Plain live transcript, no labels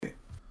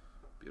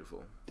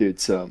beautiful. Dude.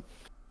 So,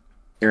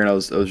 Aaron, I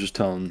was just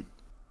telling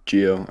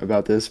Gio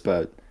about this,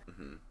 but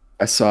Hmm.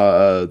 I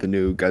saw the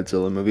new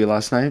Godzilla movie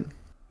last night.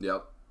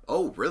 Yep.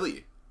 Oh,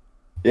 really?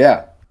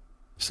 Yeah.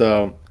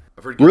 So,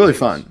 I've heard good really things.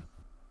 fun.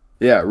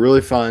 Yeah,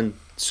 really fun.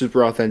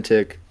 Super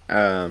authentic.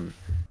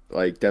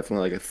 Like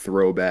definitely like a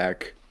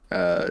throwback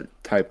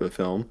type of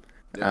film.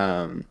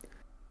 Yeah. Um,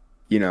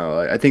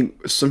 I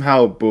think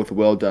somehow both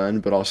well done,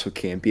 but also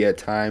campy at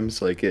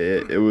times. Like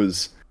it, Hmm. it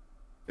was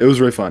it was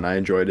really fun. I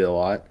enjoyed it a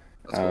lot.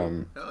 That's cool.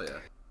 Um, Hell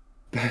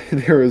yeah.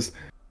 there was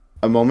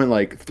a moment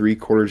like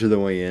three-quarters of the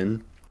way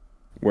in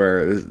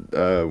where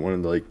one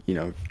of the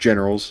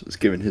generals is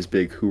giving his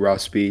big hoorah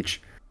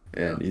speech,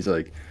 Yeah. and he's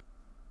like,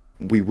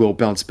 "We will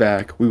bounce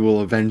back. We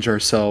will avenge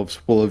ourselves.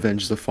 We'll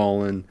avenge the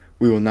fallen.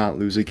 We will not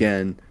lose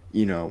again.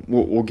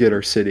 We'll get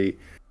our city."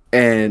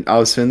 And I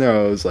was sitting there.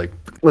 I was like,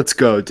 "Let's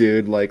go,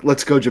 dude! Like,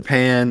 let's go,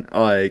 Japan!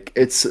 Like,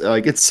 it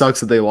sucks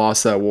that they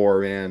lost that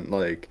war, man.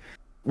 Like,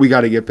 we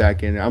got to get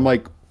back in." I'm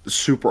like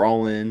super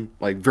all in,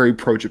 like very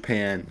pro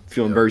Japan,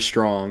 feeling Yep. very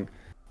strong.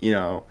 You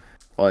know,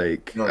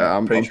 like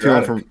I'm feeling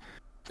Patriotic.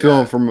 feeling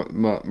Yeah. from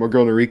my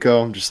girl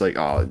Noriko. I'm just like,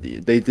 oh,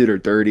 they did her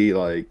dirty.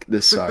 Like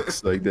this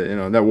sucks. Like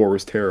that war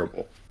was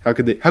terrible. How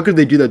could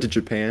they do that to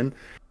Japan?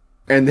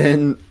 And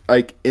then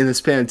like in the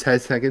span of 10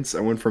 seconds,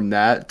 I went from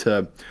that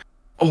to,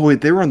 oh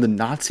wait, they were on the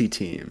Nazi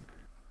team,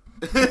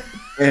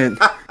 and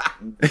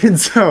and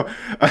so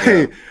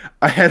Yeah.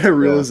 I had a Yeah.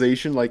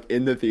 realization like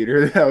in the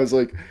theater that I was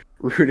like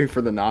rooting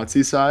for the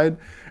Nazi side,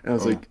 and I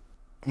was Oh. like,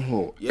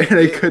 oh, Yeah, and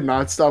I yeah. could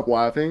not stop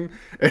laughing,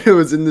 and it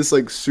was in this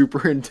like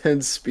super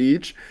intense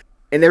speech,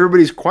 and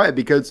everybody's quiet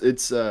because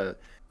it's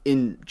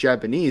in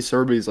Japanese, so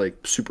everybody's like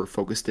super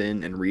focused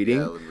in and Yeah, reading,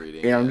 when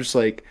reading. and I'm Yeah. just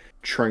like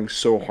trying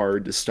so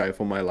hard to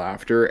stifle my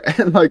laughter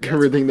and like That's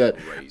everything that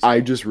crazy. I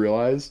just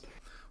realized.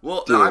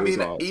 Well, Dude, I it was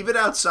mean, awesome. even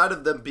outside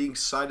of them being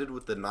sided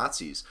with the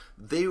Nazis,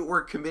 they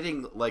were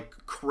committing like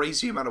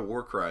crazy amount of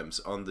war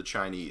crimes on the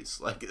Chinese.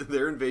 Like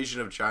their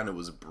invasion of China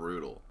was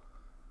brutal.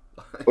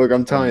 Look,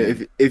 I'm I telling you,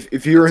 mean,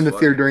 if you were in That's the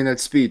theater funny. during that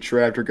speech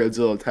right after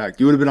Godzilla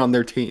attacked, you would have been on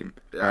their team.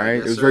 Yeah, All I right, it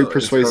guess was very so.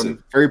 it's from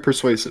persuasive, very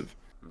persuasive.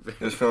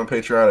 just feeling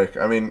patriotic.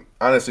 I mean,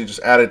 honestly,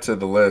 just add it to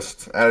the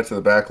list, add it to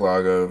the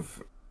backlog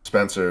of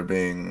Spencer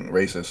being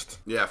racist.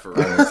 Yeah, for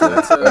real.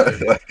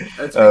 Honestly,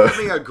 That's Uh,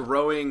 becoming a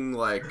growing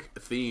like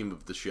theme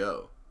of the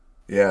show.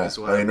 yeah. Is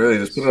what I I've mean, really,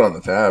 just put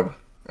noticed. it on the tab.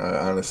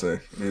 Honestly,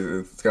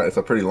 it's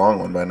a pretty long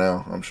one by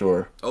now, I'm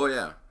sure. Oh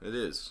yeah, it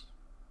is.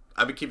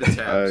 I've been keeping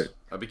tabs.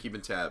 I've been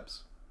keeping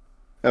tabs.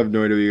 I have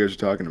no idea what you guys are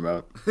talking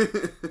about.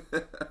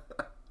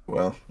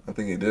 Well, I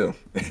think you do,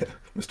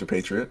 Mr.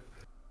 Patriot.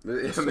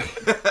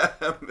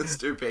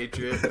 Mr.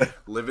 Patriot,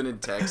 living in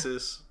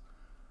Texas,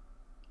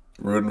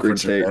 Rooting for Great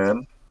state.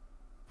 Japan.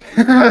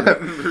 I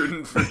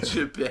rooting for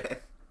Japan.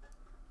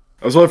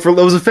 was waiting for.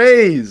 That was a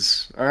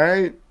phase. All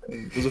right,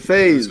 it was a He's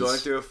phase. going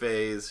through a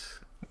phase.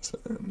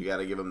 You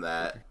gotta give him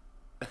that.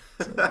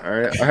 All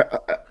right,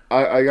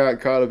 I got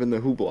caught up in the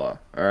hoopla.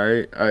 All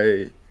right,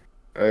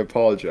 I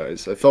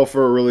apologize. I fell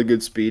for a really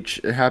good speech.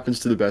 It happens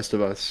to the best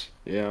of us.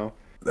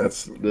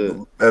 That's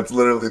The that's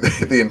literally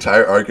the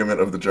entire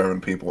argument of the German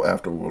people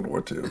after World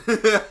War II.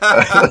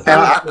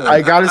 and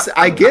I gotta say,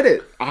 I get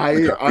it.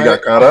 He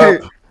got caught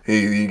up.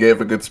 He gave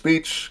a good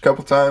speech a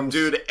couple times.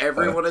 Dude,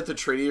 everyone at the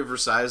Treaty of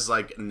Versailles is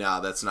like, nah,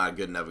 that's not a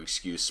good enough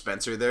excuse.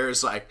 Spencer there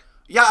is like,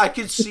 yeah, I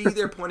could see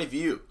their point of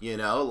view,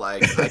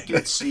 Like, I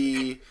could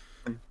see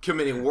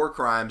committing war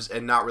crimes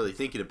and not really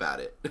thinking about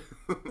it.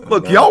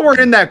 Look, y'all weren't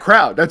in that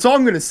crowd. That's all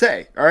I'm gonna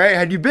say. All right,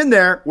 had you been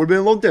there, would have been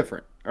a little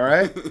different. All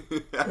right.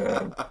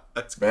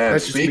 That's Man,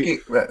 That's just me.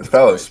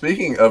 fellas,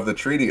 speaking of the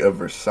Treaty of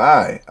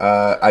Versailles,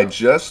 I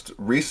just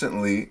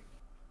recently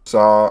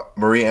saw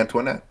Marie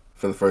Antoinette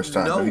for the first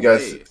time. No Have you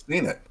guys way.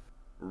 seen it?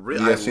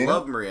 Really, You I guys seen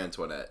love Marie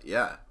Antoinette.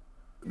 Yeah.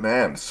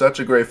 Man, such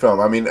a great film.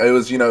 I mean, it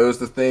was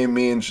the theme.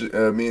 Me and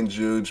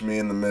Juge, me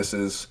and the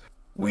missus.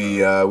 We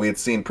had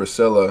seen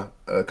Priscilla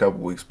a couple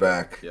weeks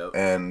back, Yep.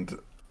 and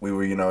we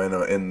were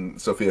in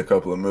Sophia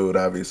Coppola mood.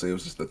 Obviously, it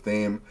was just the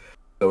theme.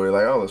 So we were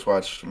like, oh, let's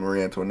watch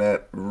Marie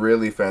Antoinette.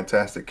 Really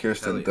fantastic.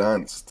 Kirsten Hell yeah.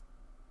 Dunst.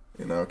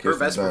 Her Kirsten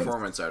best Dunst.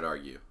 performance, I'd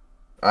argue.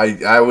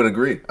 I would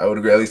agree. I would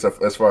agree. At least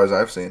as far as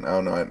I've seen. I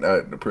don't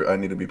know. I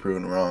need to be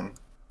proven wrong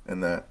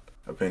in that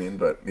opinion.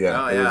 But yeah,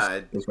 No, it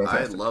was I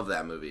fantastic. love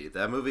that movie.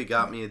 That movie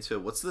got me into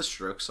what's the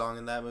Stroke song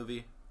in that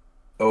movie?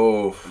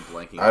 Oh, I'm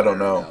blanking. I on don't it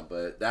know. right now,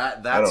 but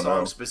that I don't song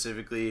know.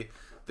 specifically,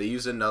 they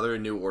use another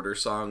New Order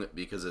song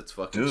because it's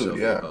fucking Dude,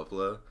 Sophia yeah.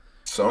 Coppola.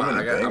 So I'm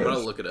many gonna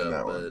bangers look it in up,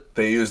 that one. but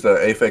They used the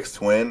Aphex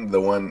Twin,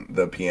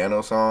 the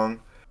piano song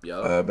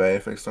yep. by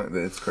Aphex Twin.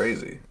 It's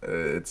crazy.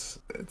 It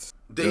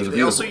They was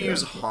they also beautiful,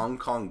 use yeah. Hong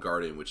Kong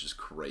Garden, which is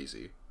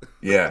crazy.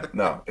 Yeah,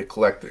 no,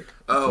 eclectic.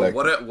 Oh,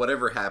 Eclectic.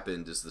 whatever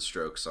happened is the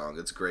Stroke song.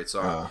 It's a great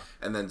song. Uh,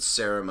 And then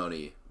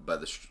Ceremony by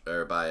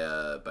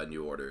by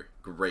New Order.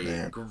 Great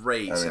Man.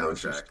 great I mean, it was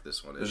soundtrack. just-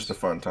 This one It was is. just a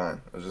fun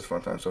time. It was just a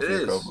fun time. It Sophia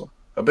is. Coppola.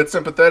 A bit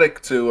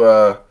sympathetic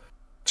to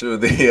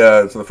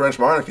the French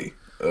monarchy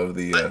of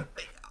the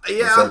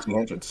Yeah.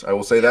 1700s. I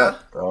will say that.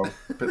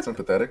 A bit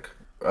sympathetic.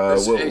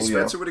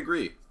 Spencer would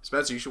agree.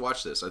 Spencer, you should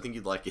watch this. I think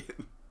you'd like it.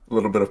 A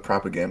little bit of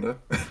propaganda.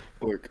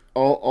 Look,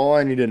 all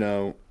I need to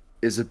know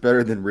is it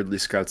better than Ridley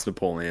Scott's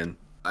Napoleon?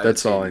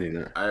 That's all I need to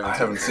know. I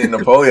haven't seen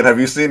Napoleon. Have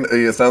you seen?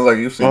 It sounds like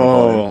you've seen.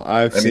 Oh, Napoleon.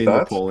 I've seen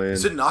Napoleon.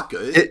 Is it not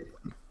good?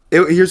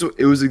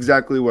 It was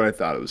exactly what I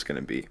thought it was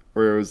gonna be.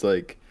 Where it was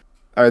like,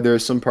 all right, there are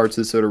some parts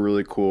of this that are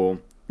really cool.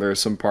 There are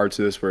some parts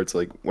of this where it's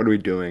like, what are we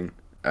doing?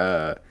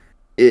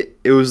 It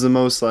was the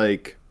most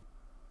like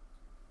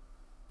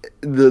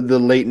the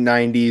late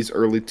 '90s,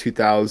 early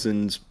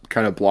 2000s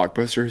kind of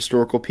blockbuster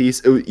historical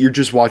piece. You're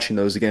just watching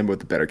those again with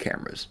the better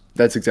cammers.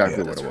 That's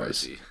exactly what it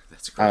was.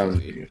 That's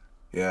crazy.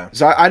 Yeah.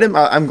 So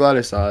I'm glad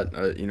I saw it.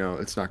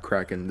 It's not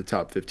cracking the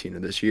top 15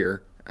 of this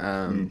year.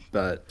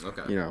 But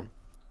okay.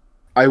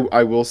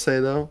 I will say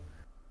though,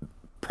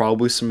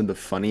 probably some of the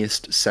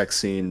funniest sex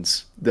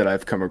scenes that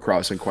I've come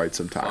across in quite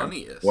some time.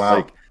 Funniest. Wow.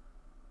 Like,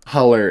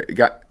 hilarious.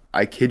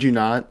 I kid you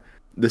not.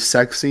 The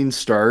sex scenes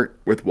start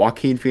with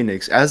Joaquin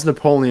Phoenix as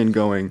Napoleon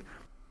going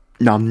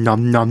nom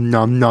nom nom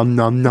nom nom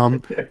nom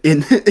nom in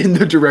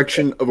the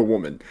direction of a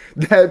woman.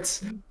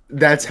 That's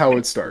how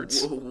it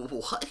starts.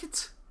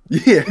 What?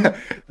 Yeah,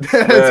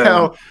 that's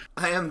how.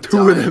 I am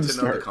two of dying them to know the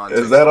start.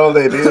 context. Is that all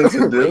they needed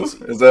to do? Crazy.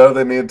 Is that all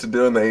they needed to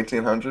do in the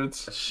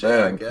 1800s? Shit,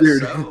 I Man, guess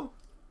dude. so.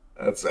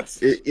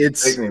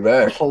 It's take me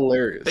back.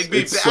 Hilarious. Take me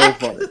it's back.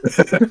 so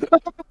funny.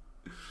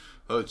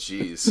 Oh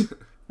jeez.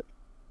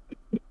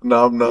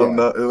 Nom nom Yeah.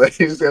 nom. Like,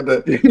 you just had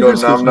to go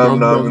nom nom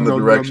nom in the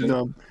direction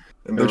nom.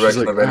 in the And she's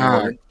direction like, of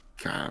anyone.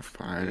 God,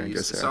 fine. I Jeez,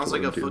 guess it I sounds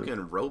have like to a let him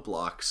do fucking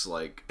Roblox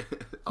like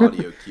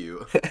audio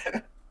cue.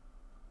 it.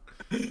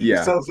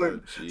 Yeah. Sounds like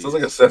Oh, sounds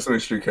like a Sesame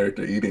Street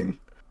character eating.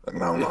 Like,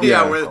 nom nom.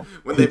 Yeah, nom.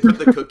 when they put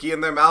the cookie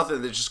in their mouth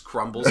and it just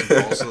crumbles and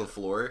falls to the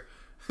floor.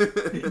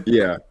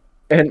 Yeah.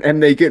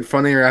 And they get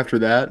funnier after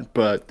that,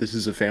 but this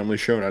is a family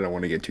show and I don't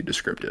want to get too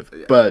descriptive.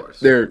 Yeah, but of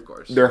they're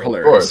course.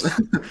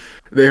 hilarious.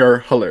 They are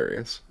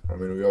hilarious. I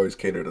mean, we always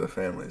cater to the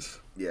families.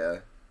 Yeah.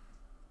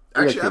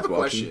 I got Actually, I have a kids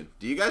question. watching.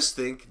 Do you guys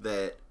think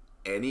that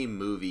any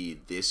movie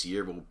this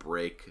year will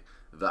break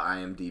the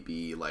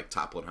IMDb like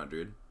top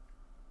 100?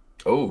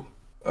 Oh,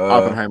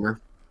 Oppenheimer.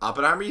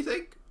 Oppenheimer, you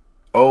think?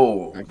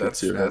 Oh, I could that's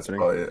see it happening.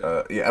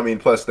 probably. Yeah, I mean,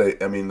 plus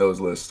those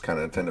lists kind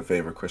of tend to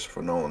favor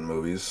Christopher Nolan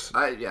movies.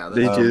 They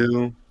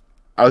do.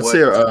 I would what-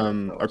 say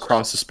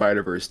Across the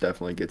Spider-Verse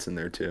definitely gets in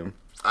there too.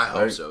 I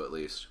hope so, at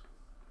least.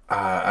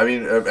 I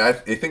mean, I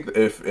think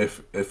if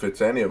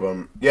it's any of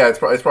them, yeah, it's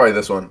probably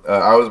this one.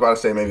 I was about to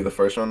say maybe the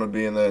first one would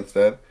be in there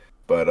instead,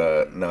 but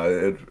no,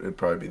 it'd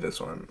probably be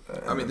this one.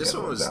 I mean, this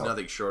one was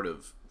nothing short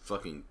of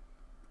fucking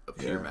a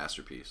pure Yeah.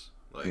 masterpiece.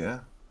 Like, Yeah.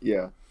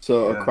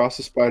 So Yeah. Across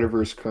the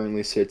Spider-Verse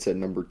currently sits at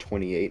number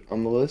 28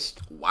 on the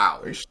list. wow.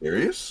 Are you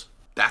serious?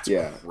 That's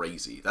Yeah.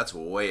 crazy. That's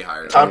way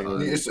higher than Top, I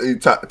thought. you say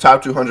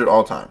top 200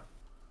 all time.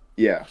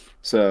 Yeah.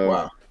 So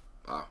Wow.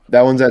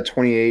 that one's at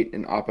 28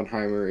 and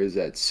Oppenheimer is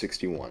at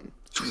 61.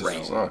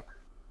 Crazy. Wow.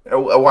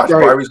 Watch,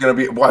 Right. Barbie's gonna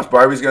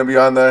be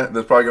on there.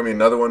 There's probably gonna be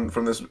another one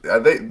from this.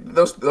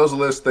 Those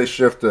lists they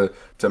shift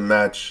to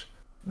match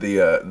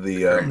the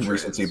Trends.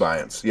 recency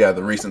bias. Yeah,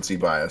 the recency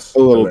bias. A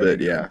little bit,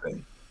 yeah.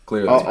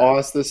 Clearly, I'll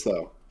ask this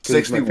though. 'Cause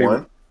it's my 61.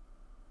 favorite-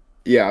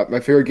 Yeah, my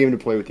favorite game to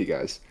play with you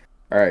guys.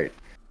 All right.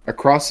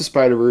 Across the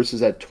Spider-Verse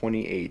is at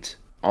 28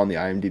 on the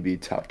IMDb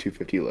top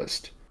 250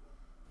 list.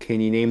 Can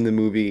you name the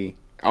movie?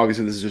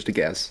 Obviously, this is just a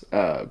guess,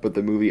 but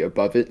the movie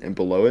above it and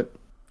below it.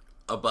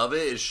 Above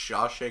it is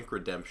Shawshank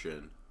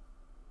Redemption.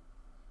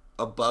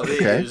 Above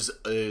it Okay.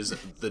 is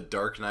The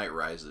Dark Knight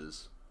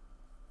Rises.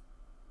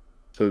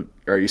 So,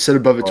 all right, you said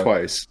above it Oh.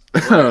 twice.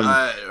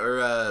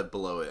 Or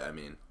below it, I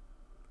mean.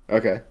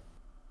 Okay.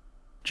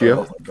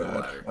 Gio? Oh my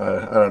God.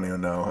 I don't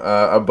even know.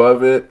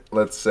 Above it,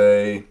 let's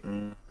say,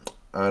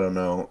 I don't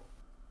know.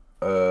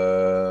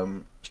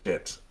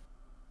 Shit.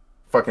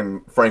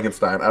 Fucking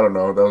Frankenstein. I don't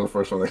know. That was the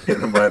first one that came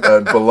to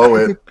mind. Below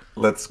it,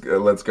 let's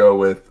go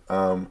with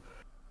The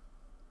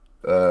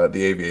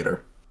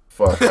Aviator.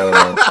 Fuck, I don't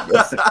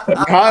know.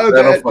 How I don't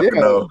that- fucking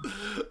yeah. know.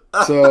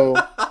 So,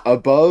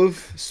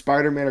 above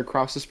Spider-Man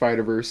Across the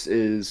Spider-Verse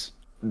is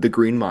The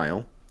Green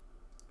Mile.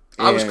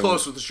 I was And-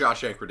 close with the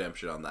Shawshank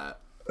Redemption on that.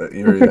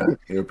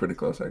 You're pretty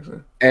close, actually.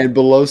 And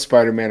below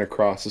Spider-Man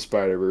Across the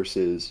Spider-Verse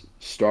is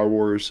Star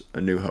Wars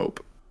A New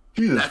Hope.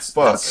 Jesus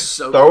That's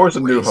so Star Wars: A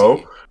New crazy.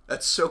 Hope.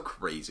 That's so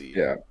crazy.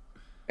 Yeah.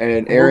 And A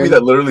movie Aaron,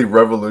 that literally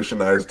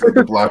revolutionized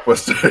the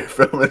blockbuster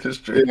film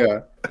industry.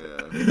 yeah.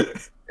 Yeah.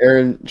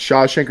 Aaron,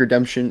 Shawshank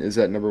Redemption is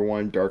at number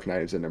 1. Dark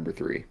Knight is at number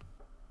 3.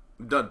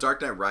 No,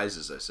 Dark Knight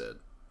Rises, I said.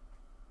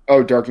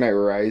 Oh, Dark Knight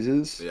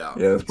Rises. Yeah.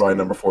 Yeah, that's probably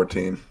number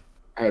 14.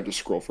 I had to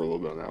scroll for a little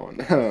bit on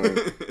that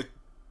one.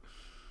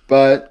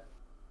 But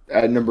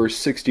at number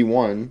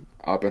 61,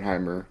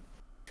 Oppenheimer.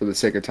 For the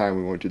sake of time,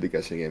 we won't do the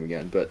guessing game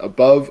again. But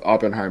above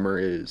Oppenheimer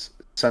is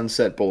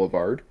Sunset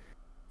Boulevard,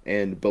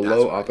 and below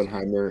That's right.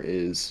 Oppenheimer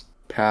is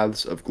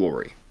Paths of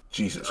Glory.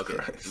 Jesus Okay.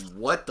 Christ.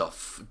 What the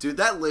dude?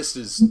 That list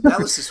is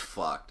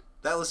fucked.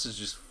 That list is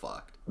just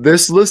fucked.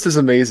 This list is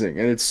amazing,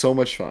 and it's so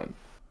much fun.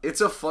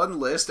 It's a fun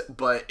list,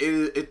 but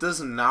it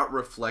does not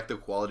reflect the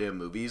quality of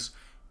movies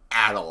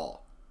at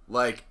all.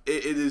 Like,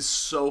 it is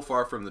so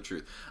far from the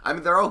truth. I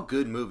mean, they're all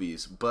good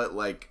movies, but,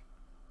 like,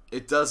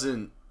 it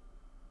doesn't...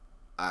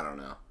 I don't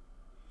know.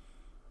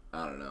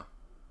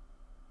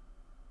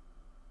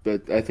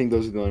 But I think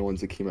those are the only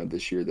ones that came out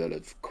this year that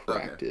have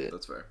cracked it.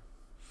 That's fair.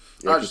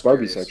 Yeah, just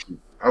Barbie's curious. actually...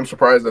 I'm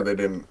surprised that they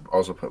didn't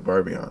also put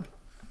Barbie on.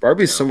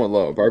 Barbie's somewhat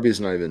low. Barbie's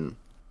not even...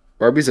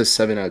 Barbie's a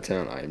 7 out of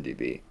 10 on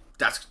IMDb.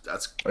 That's.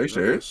 Are you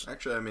serious?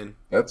 Actually, I mean,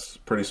 That's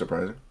pretty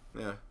surprising.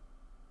 yeah.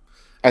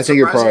 I think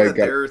it Surprising probably that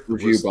got theirs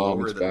review was lower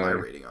bombs than my by...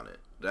 rating on it.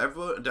 Did I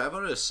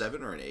vote it a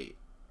 7 or an 8?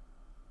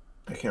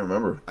 I can't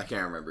remember. I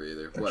can't remember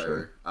either. Actually.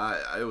 Whatever.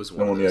 It was one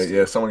Someone, of those two.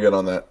 yeah, someone get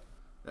on that.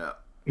 Yeah.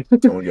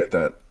 Someone get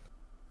that.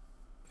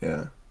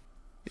 Yeah.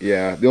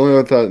 Yeah, the only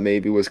one I thought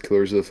maybe was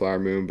Killers of the Flower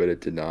Moon, but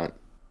it did not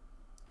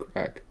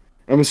crack.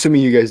 I'm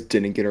assuming you guys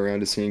didn't get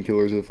around to seeing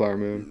Killers of the Flower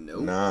Moon.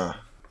 Nope. Nah,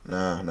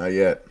 not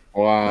yet.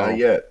 Wow. Not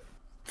yet.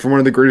 From one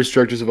of the greatest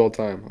directors of all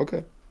time.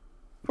 Okay.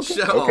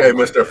 Oh Okay,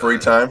 my Mr. God. Free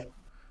Time.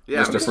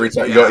 Yeah, Mr. Free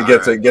Time. yeah, You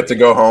get alright, to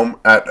go home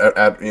at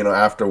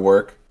after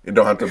work. You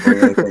don't have to bring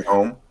anything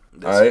home.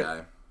 This All right.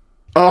 guy.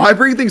 Oh, I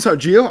bring things home.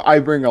 Gio, I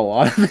bring a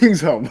lot of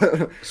things home.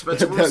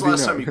 Spencer, when was the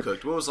last time you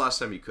cooked? What was the last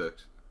time you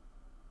cooked?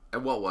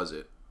 And what was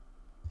it?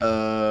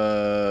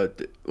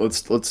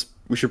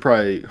 We should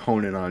probably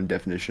hone in on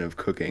definition of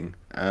cooking.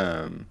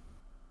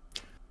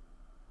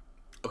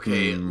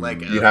 Okay,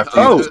 like You have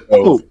to use the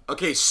stove.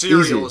 okay,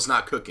 cereal Easy. is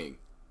not cooking.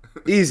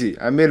 Easy.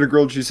 I made a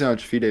grilled cheese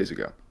sandwich a few days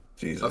ago.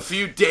 Jesus. A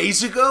few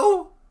days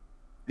ago?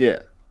 Yeah.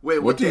 Wait,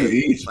 What what do you day?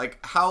 eat?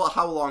 Like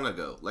how long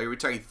ago? Like are we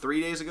talking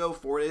 3 days ago?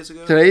 4 days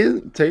ago?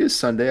 Today is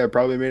Sunday. I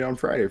probably made it on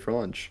Friday for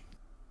lunch.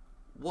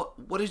 What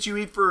did you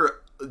eat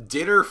for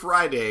dinner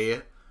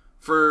Friday?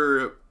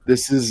 For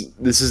This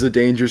is a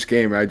dangerous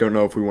game. I don't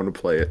know if we want to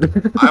play it.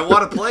 I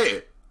want to play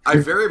it. I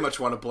very much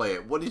want to play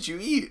it. What did you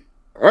eat?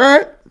 All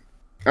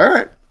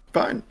right,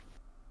 fine.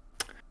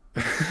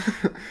 We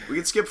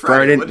can skip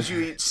Friday. Friday. What did you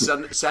eat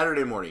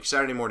Saturday morning?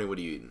 Saturday morning, what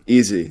are you eating?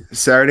 Easy.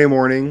 Saturday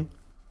morning,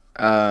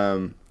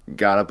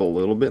 got up a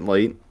little bit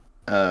late.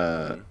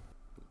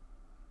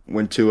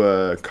 Went to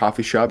a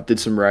coffee shop, did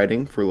some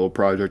writing for a little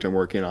project I'm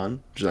working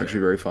on, which is actually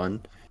very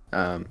fun.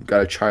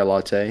 Got a chai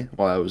latte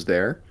while I was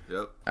there.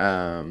 Yep.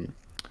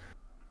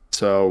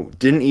 So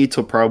didn't eat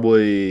till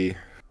probably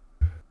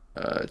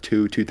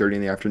 2:30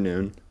 in the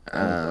afternoon.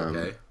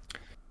 Okay.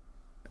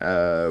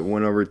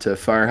 Went over to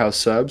Firehouse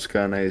Subs,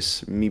 got a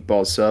nice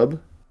meatball sub,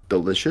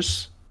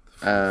 delicious.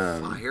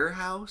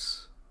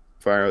 Firehouse?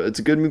 It's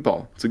a good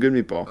meatball.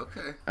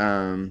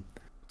 Okay.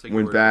 Take your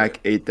Went word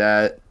back, for it. ate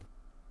that.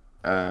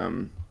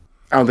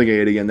 I don't think I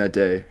ate again that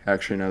day.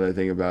 Actually, now that I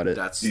think about it,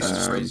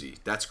 That's crazy.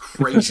 That's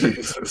crazy.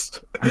 Jesus.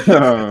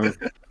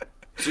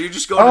 So you're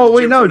just going to the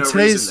gym for no today's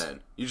reason then?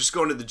 You're just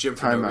going to the gym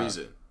for no Time out.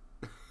 reason.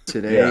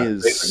 Today Yeah,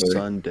 is basically.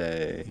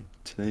 Sunday.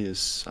 Today is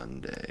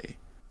Sunday,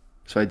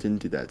 so I didn't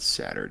do that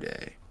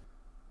Saturday.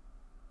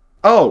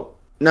 Oh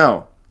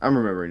no, I'm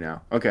remembering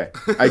now. Okay,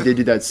 I did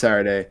do that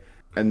Saturday,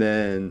 and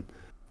then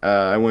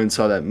I went and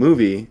saw that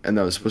movie, and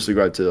I was supposed to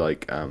go out to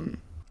like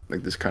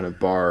this kind of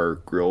bar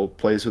grill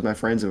place with my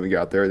friends, and we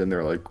got there. Then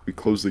they're like, we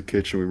closed the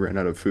kitchen, we ran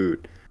out of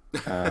food.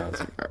 I was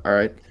like, all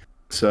right.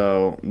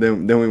 So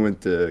then we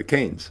went to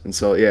Cane's, and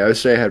so yeah,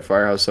 yesterday I had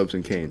Firehouse Subs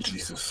and Cane's.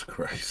 Jesus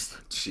Christ.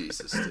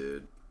 Jesus,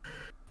 dude.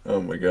 Oh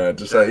my God.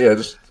 Just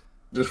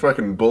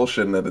fucking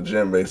bullshitting at the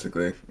gym,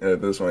 basically.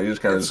 At this one, you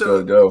just kind of just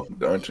So- go,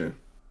 don't you?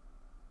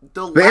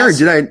 The But Aaron, last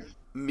did I?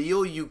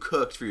 meal you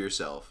cooked for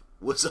yourself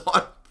was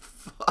on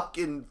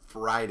fucking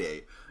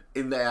Friday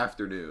in the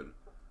afternoon.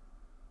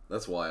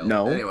 That's wild.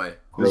 No. Anyway, It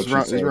Grilled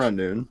was cheese around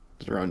noon.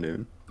 It was around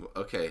noon.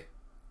 okay.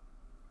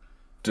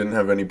 Didn't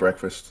have any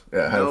breakfast.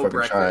 Yeah, I had a No fucking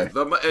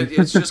breakfast.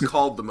 It's just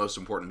called the most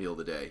important meal of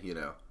the day, you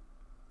know.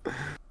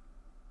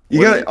 You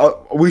What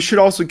got. We should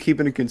also keep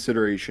into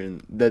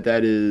consideration that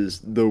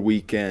is the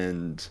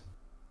weekend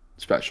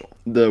special.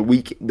 The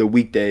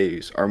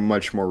weekdays are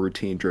much more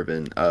routine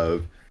driven.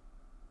 Of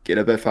get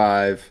up at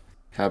 5,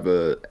 have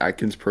a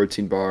Atkins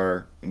protein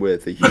bar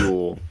with a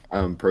Huel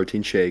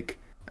protein shake,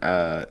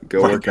 go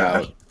My work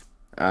God.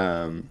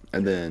 out,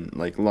 and then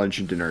like lunch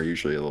and dinner are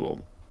usually a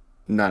little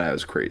not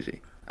as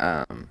crazy.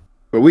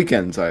 But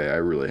weekends I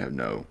really have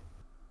no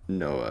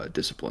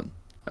discipline.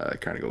 I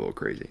kind of go a little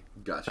crazy.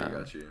 Got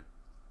you.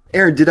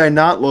 Aaron, did I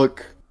not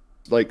look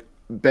like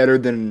better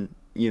than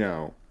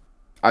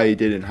I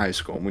did in high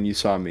school when you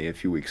saw me a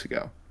few weeks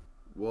ago?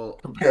 Well,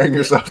 Comparing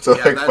yourself to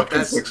yeah, like fucking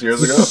that's 6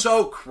 years ago.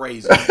 so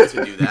crazy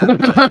to do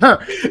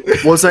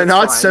that. Was I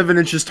not fine. 7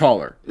 inches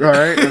taller? All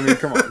right, I mean,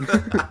 come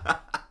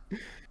on.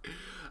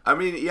 I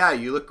mean, yeah,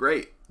 you look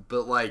great,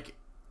 but like,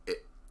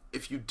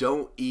 if you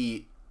don't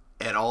eat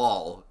at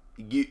all,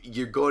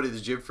 you're going to the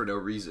gym for no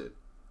reason.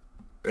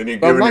 And you're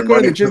I'm giving not your going to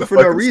money the gym the for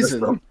no fucking reason.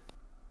 system.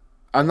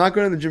 I'm not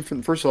going to the gym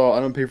for. First of all, I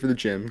don't pay for the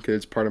gym because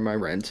it's part of my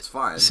rent. It's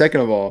fine.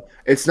 Second of all,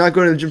 it's not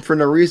going to the gym for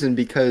no reason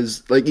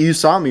because like you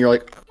saw me, you're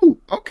like, oh,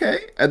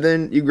 okay, and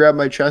then you grab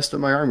my chest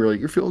and my arm, you're like,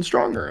 you're feeling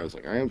stronger. I was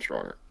like, I am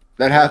stronger.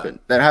 That happened.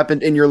 That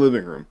happened in your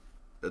living room.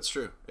 That's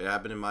true. It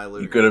happened in my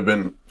living You room. could have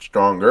been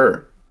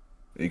stronger.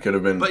 He could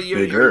have been But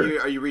bigger.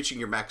 are you reaching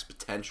your max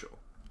potential?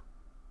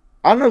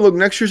 I don't know. Look,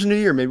 next year's a new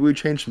year. Maybe we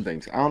change some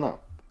things. I don't know.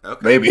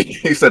 Okay. Maybe.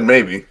 He said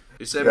maybe.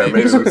 He said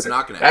maybe it's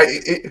not going to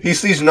happen. He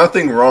sees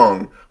nothing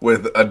wrong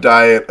with a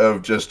diet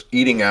of just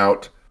eating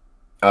out,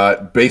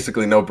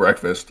 basically no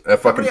breakfast, a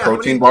fucking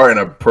protein bar and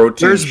a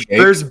protein shake.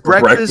 There's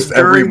breakfast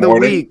every during the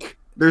morning. week.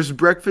 There's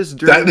breakfast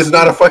during That is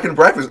not a fucking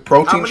breakfast.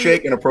 Protein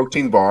shake and a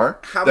protein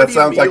bar. That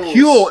sounds like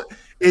fuel.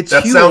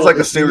 Sounds like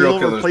a serial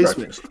killer's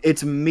breakfast.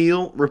 It's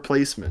meal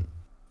replacement.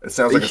 It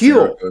sounds like a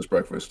serial killer's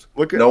breakfast.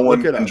 No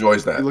one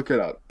enjoys that. Look it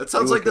up. It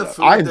sounds like the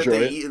food that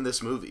they eat in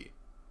this movie.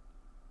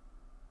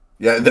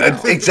 Yeah,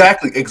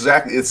 exactly.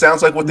 It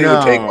sounds like what they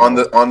would take on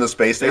the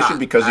space station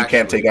because you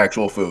can't take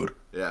actual food.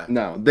 Yeah.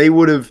 No, they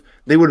would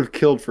have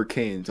killed for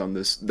canes on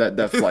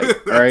that flight.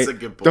 All right. A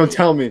good point. Don't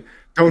tell me.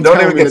 Don't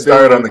even get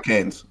started on the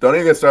canes. Don't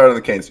even get started on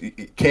the canes.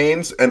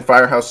 Canes and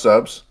Firehouse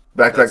subs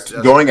back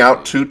going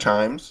out 2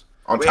 times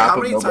on top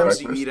of no breakfast. How many times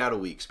do you eat out a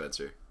week,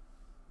 Spencer?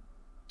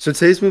 So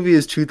today's movie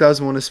is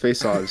 2001: A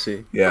Space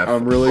Odyssey. Yeah,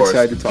 I'm really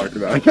excited to talk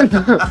about it.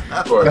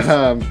 Of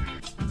course.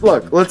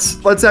 Look,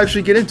 let's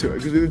actually get into it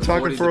because we've been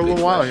talking for a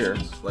little while here.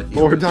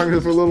 We're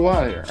talking for a little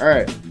while here. All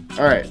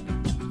right.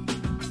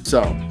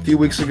 So a few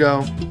weeks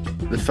ago,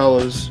 the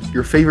fellows,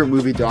 your favorite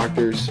movie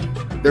doctors,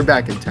 they're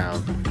back in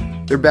town.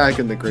 They're back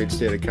in the great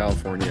state of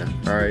California.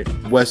 All right,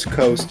 West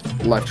Coast,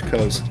 left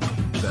coast.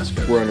 Best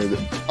coast. We're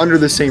under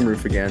the same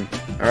roof again.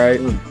 All right,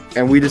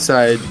 and we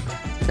decide,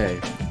 hey,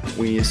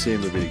 we need to see a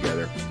movie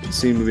together.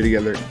 See a movie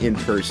together in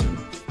person.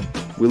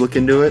 We look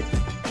into it.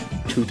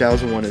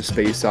 2001: A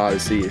Space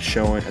Odyssey is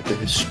showing at the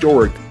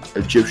historic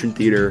Egyptian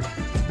Theater,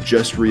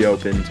 just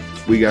reopened.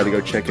 We got to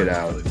go check it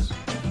out.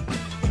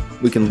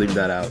 We can leave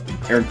that out.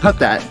 Aaron, cut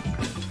that.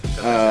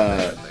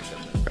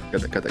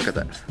 Cut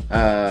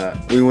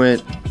that. We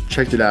went,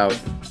 checked it out,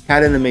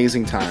 had an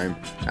amazing time.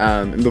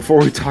 And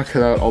before we talk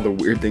about all the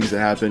weird things that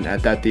happened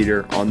at that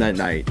theater on that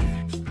night,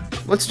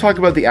 let's talk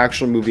about the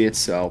actual movie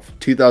itself,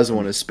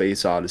 2001: A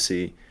Space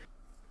Odyssey.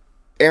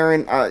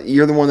 Aaron,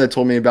 you're the one that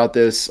told me about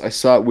this. I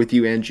saw it with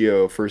you and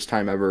Gio first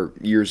time ever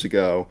years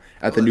ago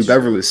at the New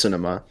Beverly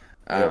Cinema,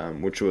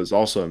 which was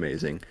also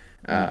amazing.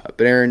 But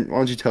Aaron, why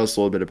don't you tell us a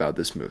little bit about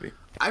this movie?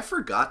 I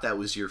forgot that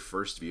was your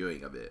first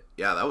viewing of it.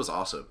 Yeah, that was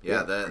awesome.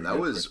 Yeah, that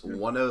was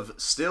one of,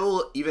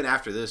 still, even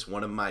after this,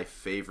 one of my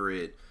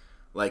favorite,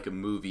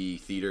 movie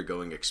theater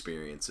going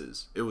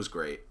experiences. It was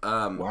great.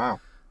 Wow.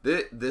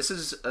 This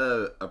is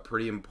a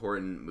pretty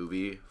important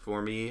movie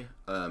for me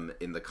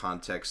in the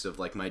context of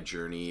my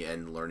journey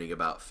and learning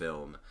about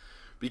film,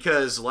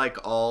 because like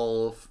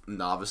all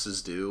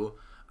novices do,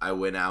 I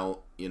went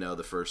out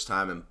the first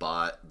time and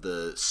bought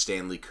the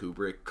Stanley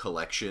Kubrick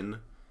collection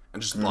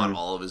and just bought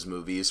all of his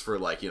movies for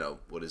what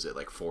is it,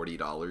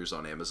 $40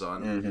 on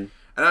Amazon, and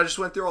I just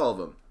went through all of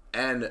them.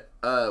 And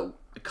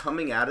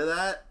coming out of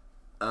that,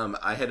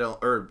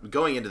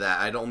 going into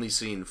that, I'd only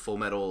seen Full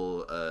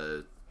Metal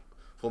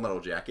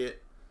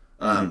Jacket.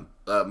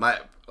 My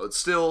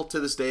still to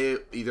this day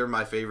either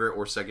my favorite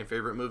or second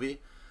favorite movie.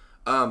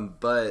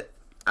 But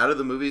out of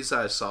the movies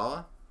I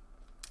saw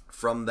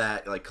from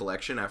that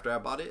collection after I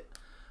bought it,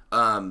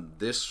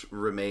 this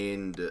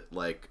remained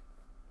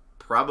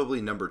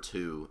probably number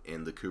 2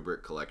 in the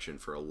Kubrick collection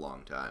for a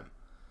long time.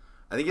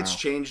 I think it's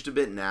changed a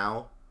bit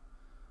now.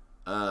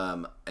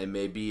 And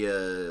maybe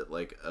a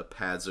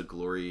Paths of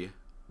Glory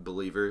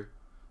believer,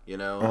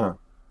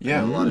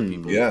 Yeah, a lot of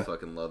people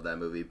fucking love that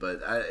movie,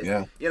 but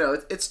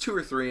it's 2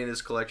 or 3 in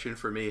his collection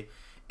for me.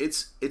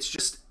 It's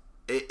just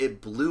it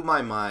blew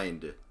my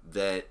mind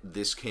that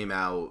this came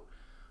out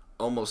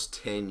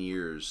almost 10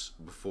 years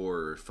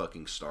before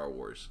fucking Star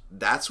Wars.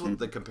 That's what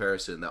the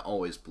comparison that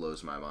always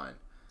blows my mind.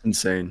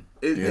 Insane.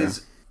 It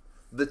is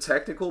the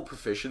technical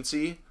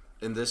proficiency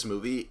in this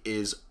movie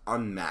is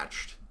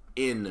unmatched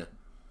in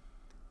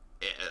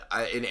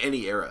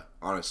any era,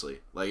 honestly.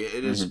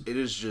 It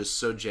is just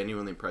so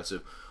genuinely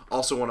impressive.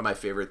 Also, one of my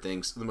favorite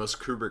things, the most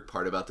Kubrick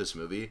part about this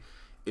movie,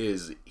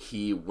 is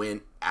he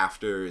went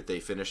after they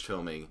finished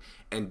filming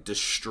and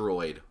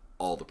destroyed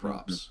all the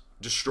props.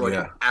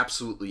 Destroyed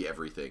absolutely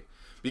everything.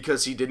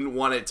 Because he didn't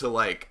want it to,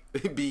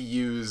 be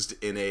used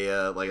in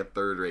a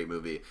third-rate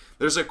movie.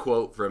 There's a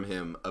quote from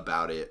him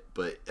about it,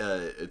 but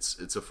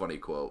it's a funny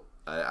quote.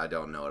 I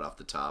don't know it off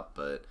the top,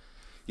 but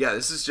yeah,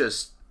 this is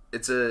just,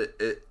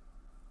 it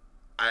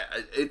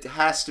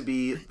has to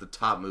be the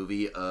top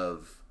movie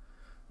of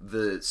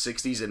the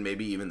 60s and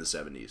maybe even the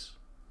 70s,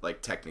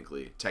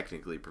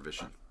 technically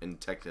proficient in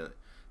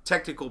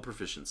technical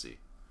proficiency.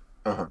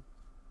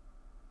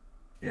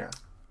 Yeah,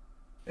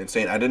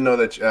 insane. I didn't know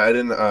that. I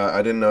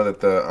didn't know that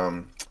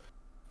the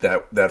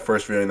that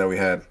first viewing that we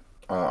had,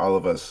 all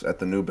of us at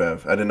the New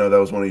Bev. I didn't know that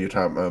was one of your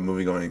top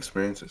movie going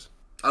experiences.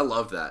 I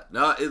love that.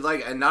 No,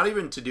 and not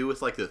even to do with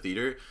the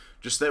theater,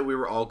 just that we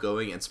were all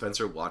going and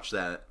Spencer watched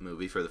that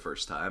movie for the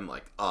first time.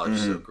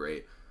 It's so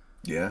great.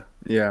 Yeah.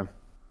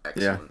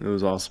 Excellent. Yeah, it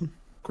was awesome.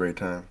 Great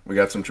time. We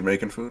got some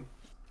Jamaican food.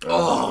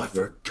 I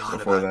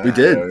forgot about that. We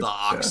did. The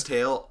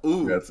oxtail.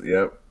 Ooh.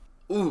 Yep.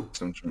 Ooh.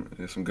 Some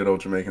good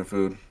old Jamaican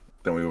food.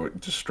 Then we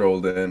just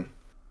strolled in,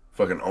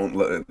 fucking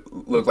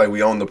looked like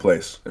we owned the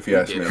place. If you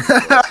ask me,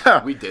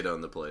 We did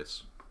own the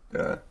place.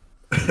 yeah.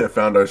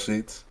 Found our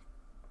seats.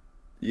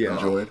 Yeah,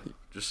 Enjoyed.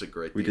 Just a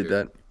great. we theater.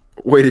 did that.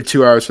 Waited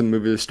 2 hours for the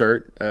movie to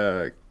start.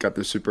 Got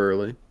there super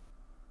early.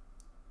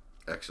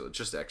 Excellent,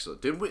 just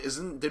excellent. Didn't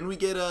we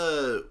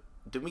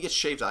get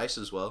shaved ice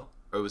as well,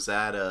 or was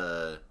that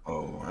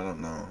Oh, I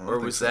don't know. or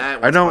was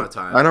that I Once Upon a don't.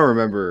 Time? I don't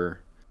remember.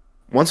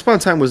 Once upon a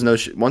time was no.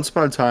 Once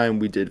upon a time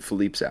we did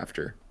Philippe's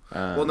after.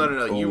 Well,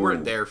 no. You Ooh.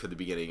 weren't there for the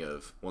beginning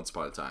of Once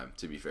Upon a Time.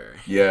 To be fair.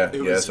 Yeah, It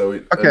yeah. was- So we.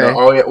 Okay. No,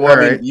 oh yeah. Well, All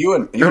I mean, right. you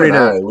and No need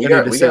I, to, we no got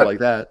need to we say got it like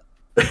that.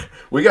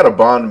 we got a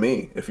Bond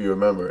Me, if you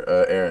remember,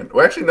 Aaron.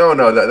 Well, actually, no,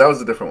 that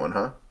was a different one,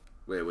 huh?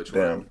 Wait, which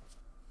Damn. one?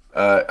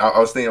 I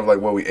was thinking of like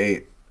what we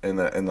ate in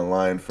the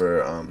line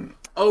for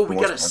Oh, we Once got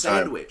a Upon a Time.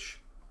 sandwich.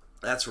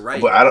 That's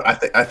right.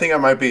 But I think I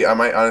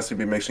might honestly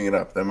be mixing it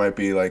up. That might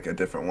be like a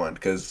different one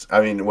because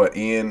I mean, what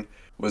Ian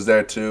was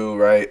there too,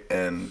 right?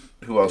 And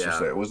who else was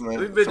there? Wasn't there?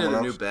 We've been to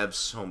someone the else? New Bev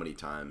so many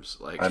times.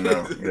 Like I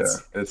know.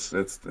 it's- Yeah,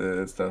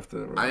 it's tough to.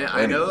 Remember.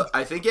 I know. Anyways.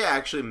 I think it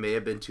actually may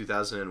have been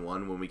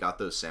 2001 when we got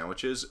those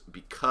sandwiches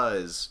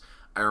because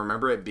I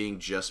remember it being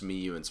just me,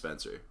 you, and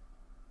Spencer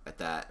at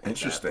that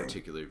Interesting.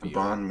 particular view.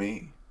 Bond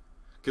Me.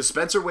 Because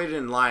Spencer waited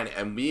in line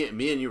and me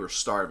and you were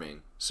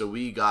starving, so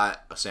we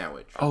got a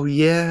sandwich. Oh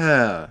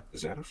yeah,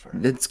 Is that a fact?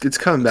 it's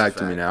coming That's back a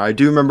to me fact. now. I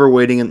do remember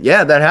waiting in.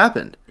 Yeah, that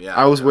happened. Yeah,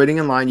 I was yeah. waiting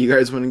in line. You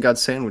guys went and got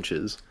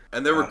sandwiches.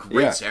 And they were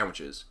great Yeah.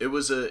 sandwiches. It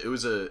was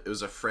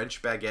a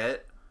French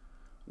baguette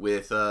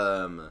with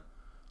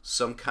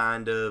some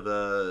kind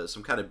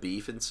of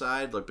beef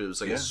inside. Like it was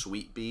like Yeah. a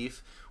sweet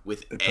beef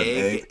with It's an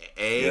egg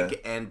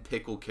egg, and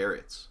pickled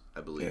carrots, I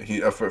Yeah, believe. he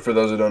for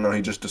those who don't know,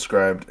 he just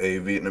described a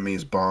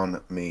Vietnamese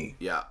banh mi,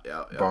 Yeah.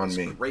 Banh It was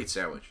mi. a great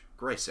sandwich.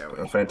 Great a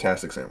sandwich.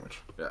 fantastic sandwich.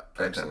 Yeah,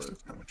 Fantastic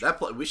excellent.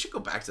 sandwich. We should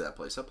go back to that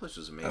place. That place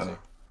was amazing.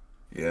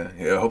 Yeah.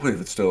 Hopefully, if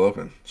it's still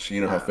open.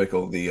 You know how Yeah.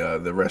 fickle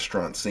the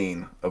restaurant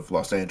scene of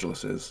Los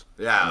Angeles is.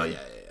 Yeah.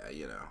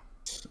 You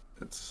know,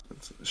 It's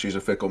she's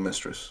a fickle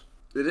mistress.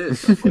 it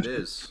is. It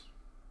is.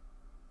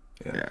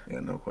 Yeah,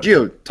 no question.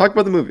 Gio, talk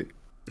about the movie.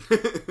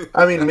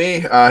 I mean, me,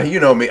 you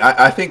know me.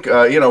 I think,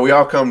 we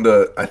all come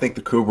to, I think,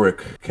 the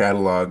Kubrick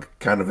catalog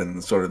kind of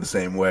in sort of the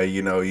same way.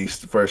 You know, you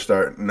first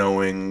start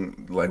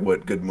knowing, like,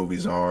 what good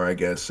movies are, I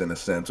guess, in a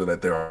sense, or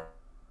that there are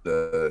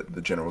the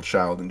general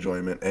child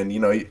enjoyment. And,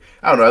 I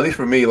don't know, at least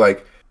for me,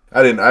 like,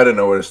 I didn't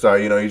know where to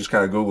start. You just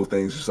kind of Google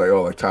things, just like,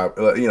 oh, like, top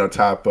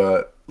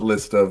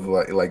list of,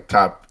 like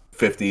top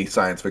 50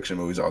 science fiction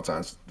movies all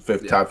time,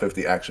 top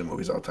 50 action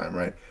movies all time,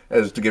 right?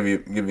 As to give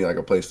you like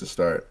a place to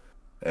start.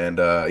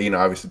 And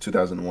obviously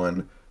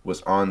 2001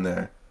 was on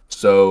there,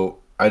 so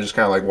I just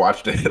kind of like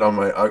watched it on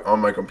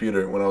my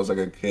computer when I was like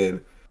a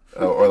kid,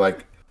 or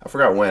like I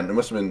forgot when. It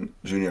must have been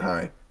junior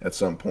high at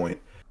some point.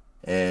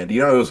 And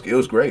it was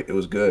great. It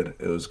was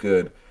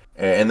good.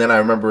 And then I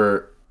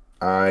remember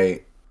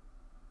I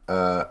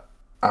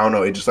don't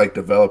know. It just like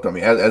developed on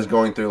me as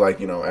going through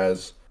like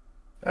as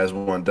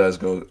one does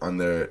go on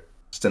their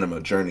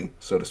cinema journey,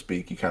 so to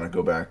speak. You kind of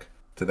go back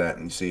to that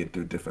and you see it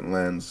through a different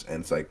lens,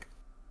 and it's like.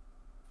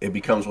 It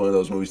becomes one of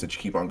those movies that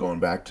you keep on going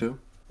back to.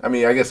 I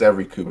mean, I guess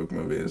every Kubrick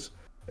movie is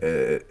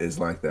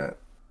like that.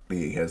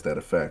 He has that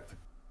effect,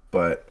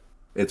 but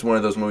it's one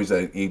of those movies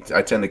that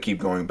I tend to keep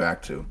going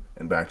back to,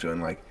 and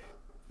like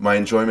my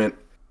enjoyment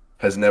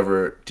has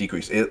never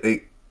decreased.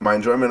 My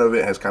enjoyment of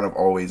it has kind of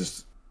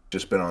always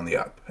just been on the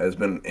up. Has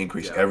been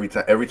increasing every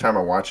time. Every time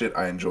I watch it,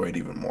 I enjoy it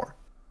even more.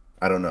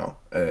 I don't know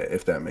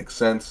if that makes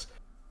sense,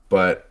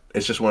 but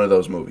it's just one of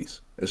those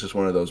movies.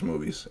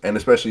 And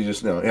especially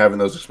just having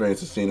those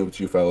experiences, seeing it with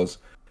you fellas,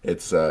 it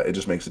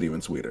just makes it even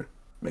sweeter,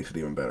 makes it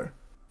even better.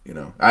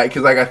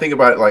 Because I think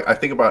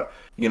about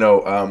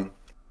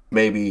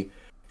maybe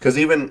because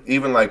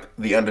even like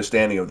the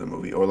understanding of the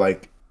movie or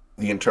like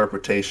the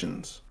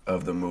interpretations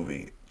of the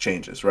movie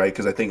changes, right?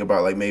 Because I think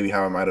about like maybe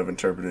how I might have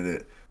interpreted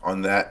it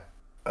on that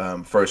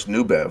first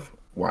New Bev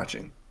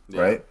watching,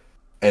 right?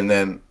 And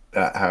then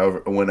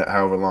however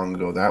long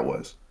ago that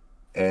was.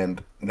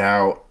 And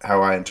now,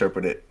 how I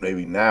interpret it,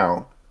 maybe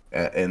now,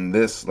 in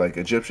this like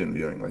Egyptian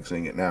viewing, like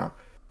seeing it now,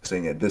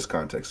 seeing it at this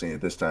context, seeing it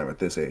this time at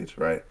this age,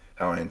 right?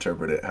 How I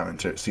interpret it, how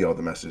I see all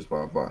the messages,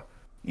 blah blah,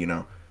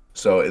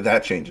 So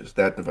that changes,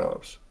 that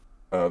develops,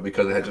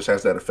 because it just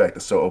has that effect.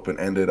 It's so open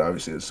ended.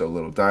 Obviously, there's so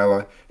little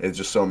dialogue. It's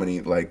just so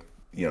many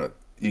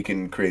you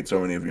can create so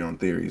many of your own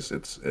theories.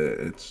 It's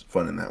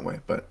fun in that way.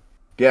 But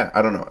yeah,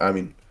 I don't know. I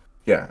mean,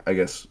 yeah, I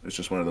guess it's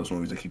just one of those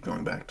movies I keep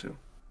going back to.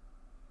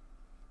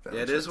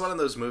 Yeah, it is one of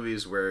those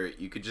movies where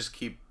you could just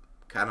keep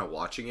kind of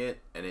watching it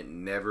and it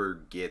never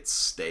gets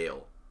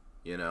stale,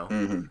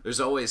 Mm-hmm. There's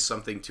always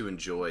something to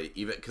enjoy,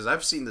 even because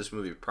I've seen this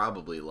movie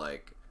probably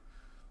like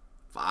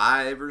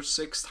 5 or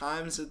 6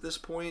 times at this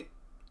point,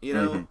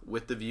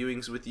 with the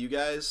viewings with you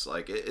guys.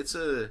 Like it's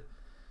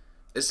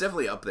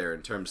definitely up there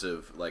in terms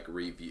of like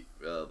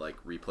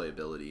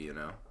replayability,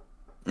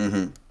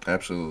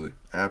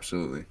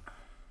 Absolutely,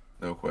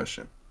 no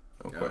question.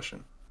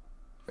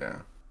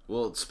 Yeah.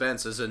 Well,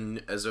 Spence, as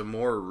a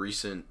more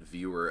recent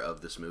viewer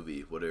of this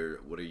movie, what are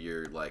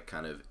your like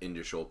kind of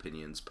initial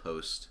opinions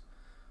post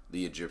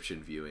the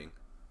Egyptian viewing?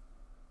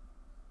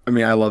 I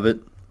mean, I love it.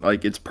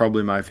 Like, it's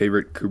probably my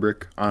favorite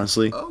Kubrick,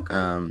 honestly. Oh,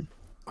 okay.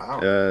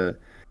 Wow.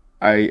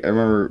 I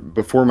remember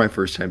before my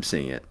first time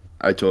seeing it,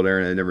 I told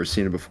Aaron I'd never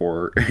seen it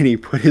before, and he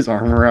put his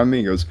arm around me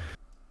and goes,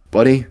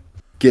 "Buddy,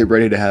 get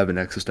ready to have an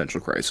existential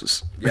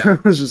crisis." Yeah.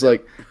 I was just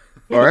like,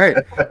 all right.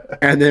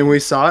 And then we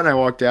saw it, and I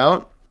walked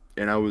out,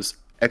 and I was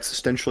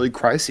existentially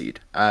crisised.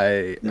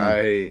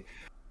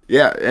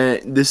 Yeah,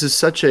 and this is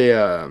such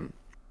a,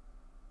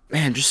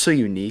 man, just so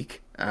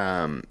unique.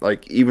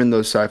 Like, even though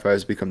sci-fi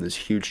has become this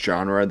huge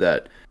genre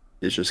that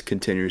is just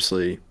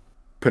continuously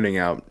putting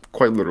out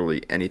quite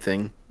literally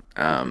anything.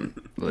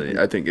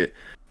 I think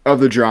of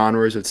the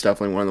genres, it's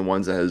definitely one of the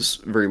ones that has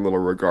very little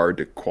regard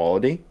to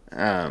quality.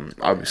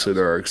 Obviously,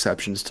 there are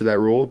exceptions to that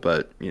rule,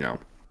 but you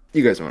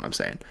guys know what I'm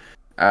saying.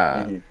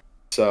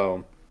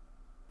 So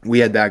we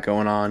had that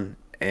going on,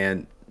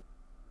 and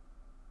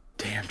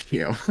damn,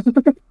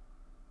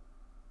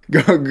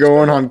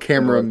 going on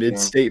camera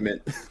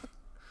mid-statement.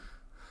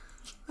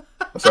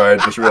 Sorry, I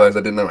just realized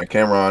I didn't have my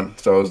camera on,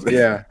 so I was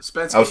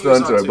Spence, I was still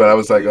into it, but I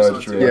was like, oh, I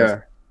just realized.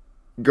 Yeah,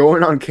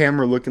 going on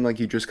camera looking like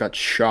you just got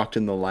shocked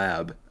in the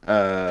lab.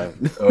 Oh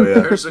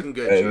yeah, hair's looking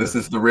good. Hey, this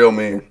is the real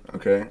me.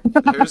 Okay,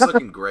 hair's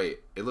looking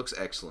great. It looks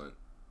excellent.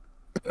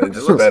 It's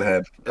just a bad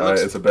head.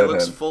 It's a bad head. It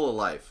looks full of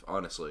life,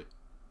 honestly.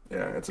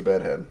 Yeah, it's a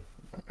bad head.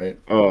 All right.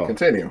 Oh,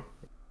 continue.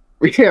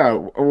 Yeah,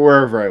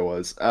 wherever I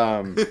was.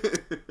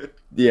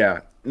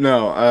 Yeah.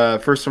 No,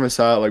 first time I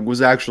saw it, like, was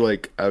actually,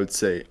 like, I would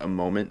say a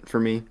moment for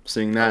me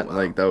seeing that. Oh, wow.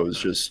 Like, that was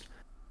just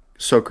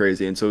so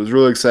crazy. And so I was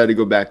really excited to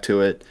go back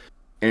to it.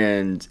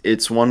 And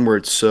it's one where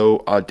it's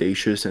so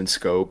audacious in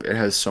scope. It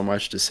has so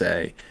much to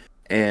say.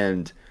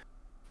 And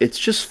it's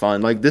just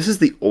fun. Like, this is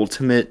the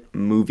ultimate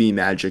movie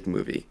magic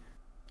movie.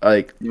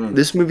 Like,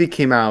 this movie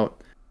came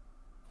out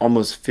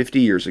almost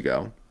 50 years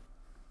ago.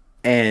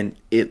 And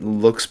it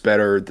looks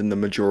better than the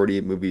majority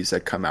of movies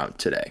that come out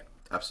today.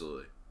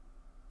 Absolutely.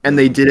 And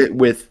they did it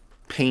with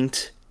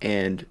paint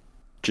and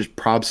just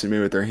props made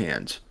with their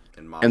hands.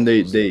 And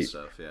they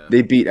stuff, yeah.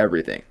 They beat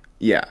everything.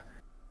 Yeah.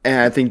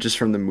 And I think just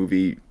from the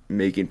movie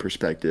making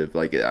perspective,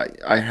 like,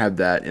 I have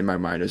that in my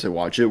mind as I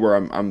watch it, where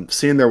I'm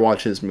sitting there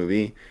watching this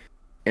movie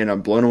and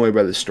I'm blown away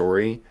by the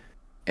story,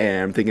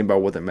 and I'm thinking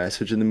about what the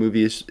message in the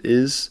movie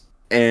is,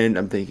 and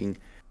I'm thinking,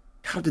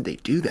 how did they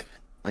do that?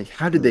 Like,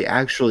 how did they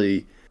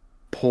actually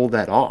pull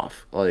that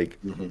off? Like,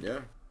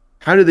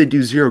 how did they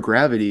do zero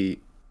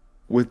gravity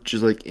with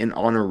just like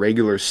on a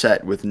regular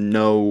set with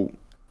nothing?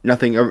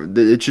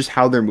 It's just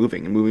how they're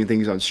moving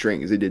things on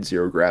strings. They did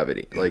zero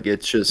gravity. Like,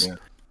 it's just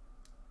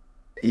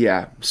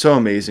so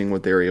amazing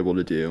what they were able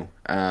to do.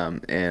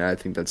 And I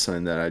think that's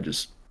something that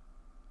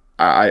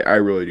I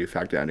really do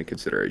factor that into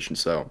consideration.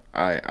 So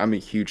I'm a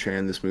huge fan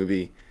of this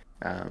movie.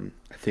 I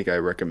think I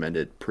recommend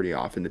it pretty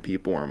often to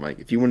people where I'm like,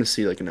 if you want to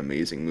see like an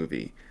amazing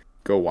movie,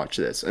 go watch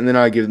this. And then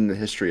I give them the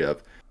history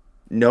of,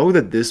 know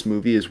that this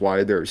movie is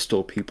why there are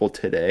still people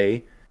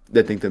today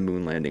that think the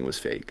moon landing was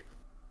fake.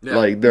 Yeah.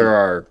 Like, there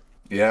are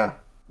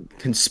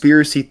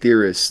conspiracy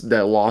theorists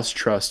that lost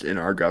trust in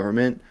our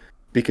government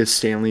because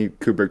Stanley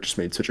Kubrick just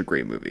made such a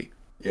great movie.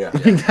 Yeah. I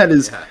think that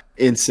is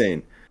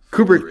insane.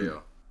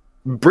 Kubrick,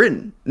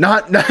 Britain,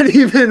 not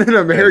even an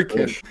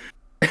American.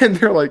 And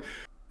they're like,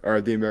 all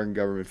right, the American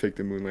government faked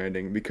the moon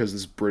landing because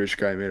this British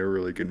guy made a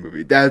really good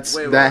movie.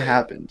 That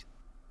happened.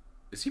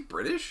 Is he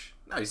British?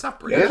 No, he's not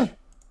British.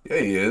 Yeah,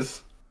 he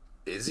is.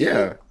 Is he?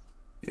 Yeah,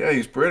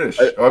 he's British.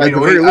 At the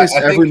very least,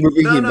 every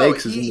movie he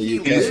makes is in the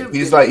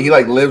UK. He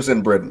lives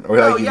in Britain.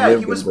 Or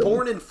he was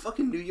born in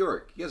fucking New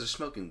York. You guys are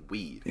smoking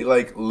weed. He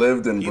lived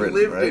in Britain. He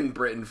lived in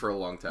Britain for a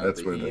long time.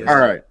 That's what it is. All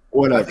right,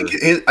 whatever.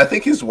 I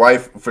think his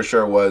wife for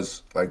sure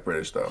was like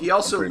British though. He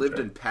also lived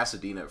in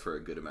Pasadena for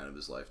a good amount of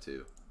his life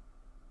too.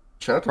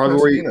 Shout out to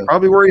Pasadena.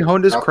 Probably where he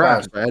honed his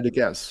craft. If I had to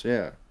guess.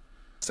 Yeah.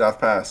 South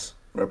Pass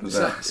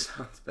represent.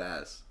 South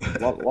Pass. A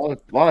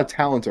lot of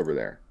talent over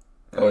there.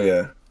 Oh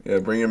yeah. Yeah,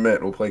 bring your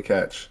mitt. We'll play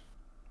catch.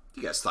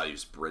 You guys thought he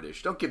was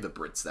British. Don't give the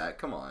Brits that.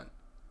 Come on.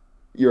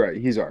 You're right.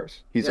 He's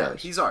ours. He's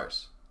ours. He's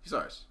ours. He's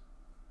ours.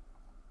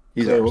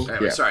 He's ours.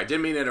 Anyway, sorry.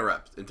 Didn't mean to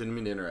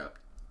interrupt.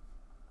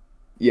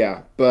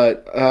 Yeah,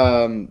 but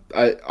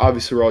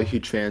obviously we're all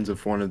huge fans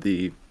of one of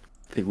the,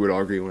 I think we would all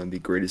agree, one of the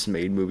greatest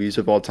made movies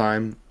of all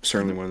time.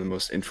 Certainly one of the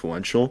most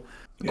influential.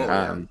 So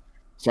I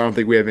don't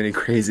think we have any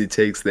crazy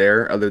takes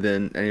there, other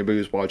than anybody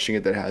who's watching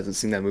it that hasn't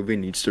seen that movie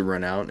needs to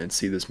run out and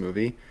see this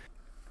movie.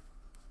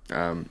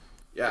 I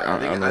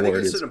think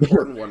it's an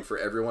important one for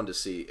everyone to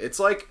see. It's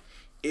like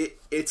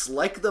it's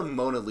like the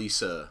Mona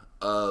Lisa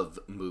of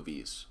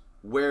movies,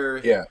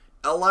 where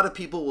a lot of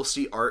people will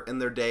see art in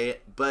their day,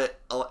 but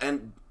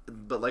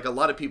like a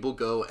lot of people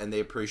go and they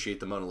appreciate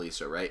the Mona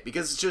Lisa, right?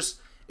 Because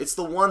it's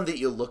the one that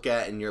you look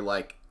at and you're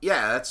like,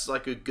 yeah, that's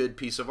like a good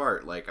piece of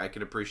art. Like, I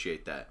can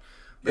appreciate that.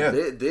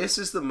 But this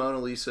is the Mona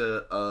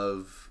Lisa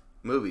of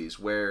movies,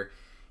 where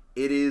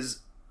it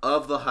is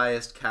of the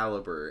highest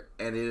caliber,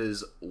 and it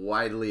is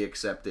widely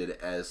accepted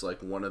as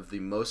like one of the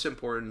most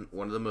important,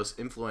 one of the most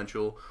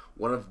influential,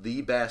 one of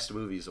the best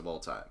movies of all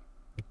time.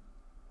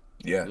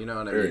 Yeah. You know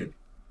what I mean?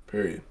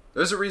 Period.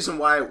 There's a reason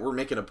why we're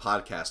making a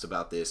podcast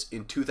about this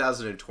in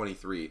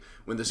 2023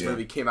 when this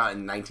movie came out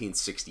in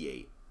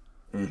 1968.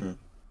 Good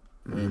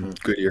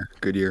year.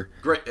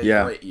 Great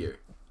year.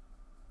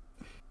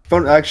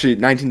 Fun. Actually,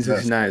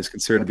 1969 is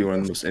considered to be one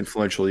of the most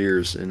influential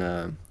years in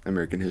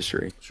American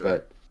history. Sure.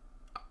 But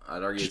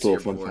I'd argue just it's a year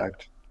little fun four,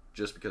 fact.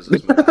 just because of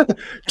this movie.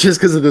 Just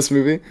because of this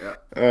movie.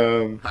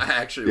 Yeah. I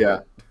actually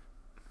would.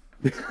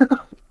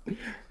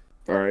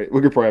 All right, we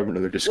could probably have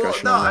another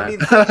discussion on that. I mean,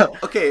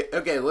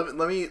 okay. Let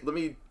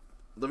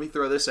me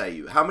throw this at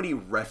you. How many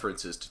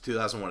references to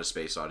 2001: A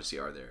Space Odyssey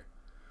are there?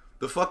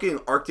 The fucking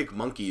Arctic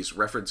Monkeys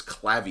reference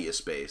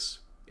Claviaspace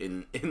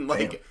in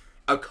like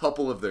a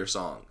couple of their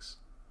songs.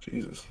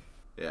 Jesus.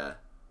 Yeah.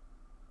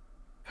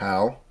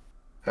 Hal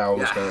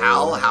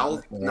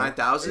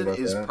 9000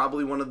 is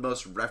probably one of the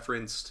most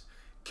referenced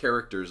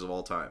characters of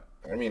all time.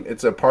 I mean,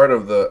 it's a part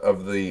of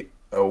the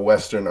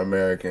Western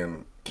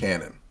American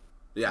canon.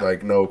 Yeah.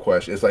 Like, no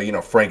question. It's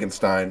like,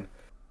 Frankenstein.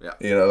 Yeah.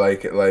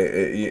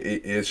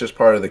 It's just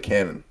part of the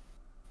canon,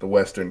 the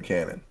Western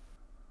canon.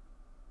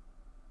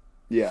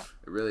 Yeah,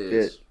 it really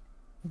is.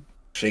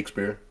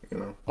 Shakespeare,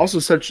 Also,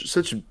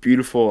 such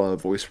beautiful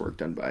voice work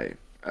done by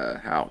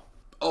Hal.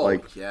 Oh,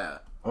 yeah.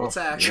 What's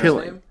that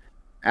actor's name?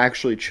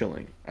 Actually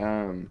chilling.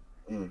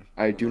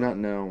 I do not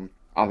know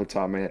off the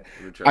top of my head.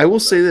 I will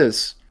say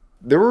this: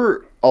 there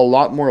were a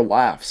lot more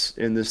laughs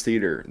in this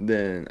theater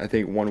than I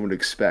think one would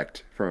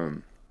expect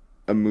from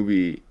a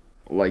movie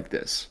like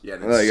this. Yeah,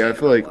 I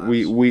feel like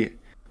we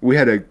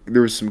had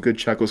there was some good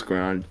chuckles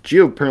going on.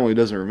 Gio apparently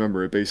doesn't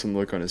remember it based on the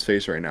look on his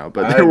face right now,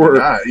 but there were.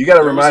 You got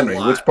to remind me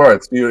which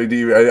parts. You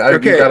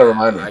got to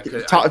remind me. I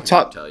couldn't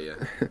tell you.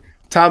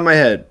 Top of my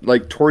head,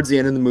 like towards the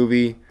end of the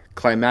movie,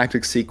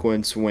 climactic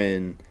sequence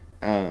when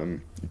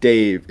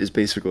Dave is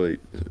basically,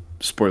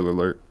 spoiler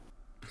alert,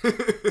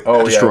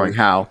 destroying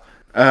Hal.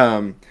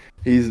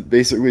 He's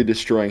basically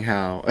destroying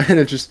Hal, and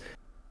it's just,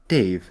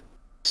 Dave,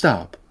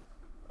 stop.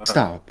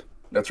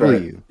 That's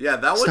right. You? Yeah,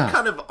 that one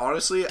kind of,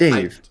 honestly,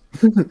 Dave.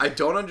 I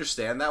don't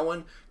understand that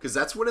one, because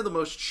that's one of the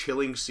most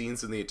chilling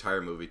scenes in the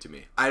entire movie to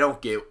me. I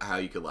don't get how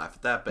you could laugh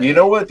at that. But you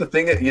know what the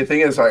thing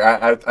is? Like,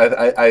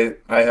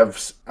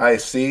 I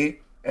see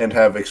and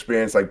have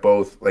experienced like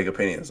both like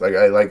opinions.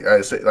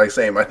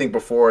 Same. I think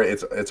before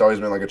it's always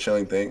been like a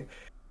chilling thing,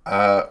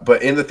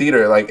 but in the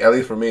theater, like at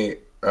least for me,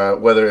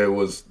 whether it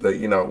was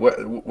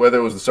whether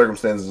it was the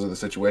circumstances of the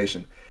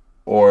situation,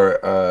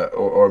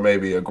 or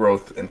maybe a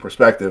growth in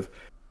perspective.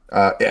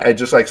 I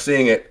just like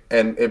seeing it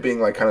and it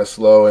being like kind of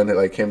slow and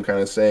like him kind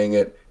of saying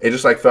it. It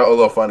just like felt a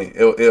little funny.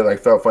 It like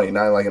felt funny,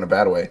 not like in a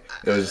bad way.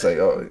 It was just like,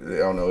 I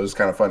don't know. It was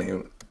kind of funny.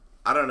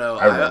 I don't know.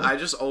 I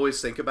just always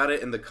think about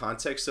it in the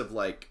context of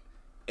like,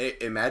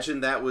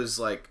 imagine that was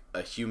like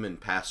a human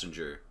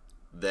passenger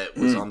that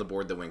was on the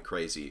board that went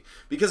crazy,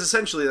 because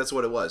essentially that's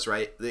what it was,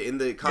 right? In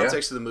the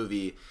context of the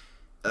movie,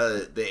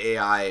 the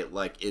AI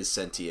like is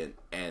sentient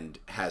and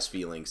has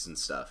feelings and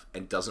stuff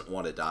and doesn't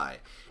want to die.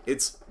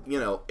 It's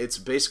it's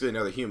basically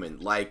another human,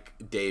 like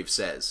Dave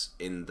says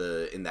in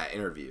that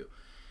interview,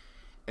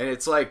 and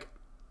it's like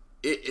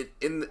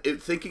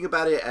thinking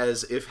about it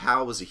as if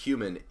Hal was a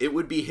human, it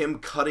would be him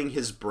cutting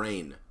his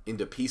brain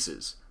into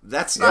pieces.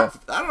 That's not.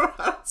 I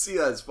don't see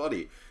that as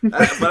funny,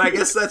 but I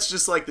guess that's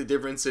just like the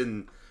difference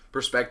in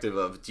perspective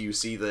of, do you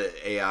see the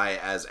AI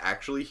as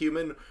actually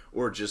human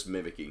or just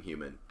mimicking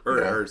human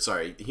or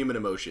human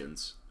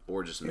emotions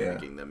or just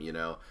mimicking them,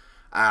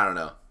 I don't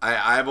know.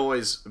 I've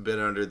always been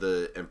under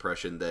the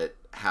impression that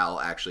Hal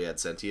actually had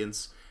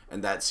sentience,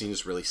 and that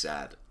seems really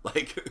sad.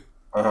 Like,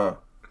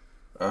 Well,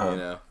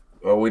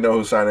 we know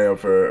who's signing up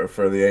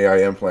for the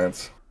AI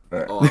implants.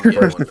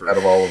 First out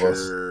of all of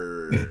us.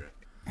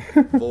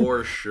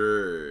 For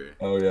sure.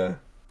 Oh yeah.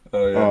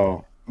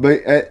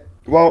 But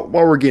while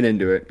we're getting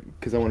into it,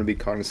 because I want to be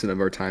cognizant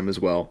of our time as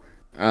well,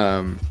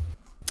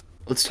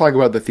 let's talk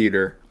about the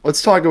theater.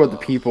 Let's talk about the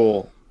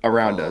people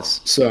around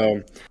us.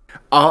 So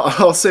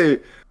I'll say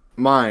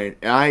mine.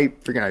 I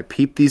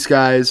peeped these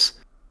guys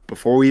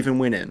before we even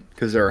went in,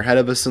 because they're ahead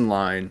of us in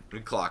line.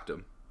 We clocked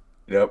them.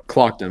 Yep.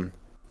 Clocked them.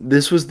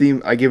 This was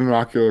I gave him an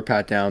ocular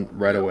pat down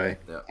right away.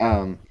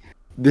 Yep.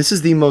 This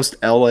is the most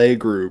LA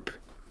group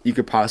you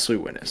could possibly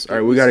witness. All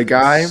right, we got a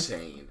guy.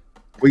 Insane.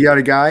 We got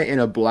a guy in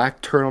a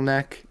black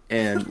turtleneck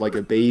and like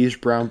a beige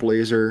brown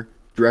blazer,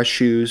 dress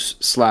shoes,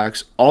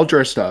 slacks, all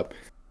dressed up.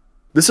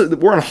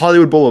 We're on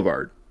Hollywood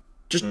Boulevard.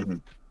 Just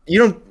you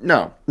don't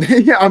know.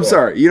 Yeah, I'm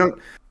sorry. You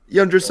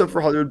don't dress up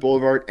for Hollywood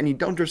Boulevard, and you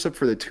don't dress up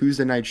for the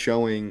Tuesday night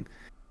showing.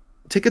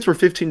 Tickets were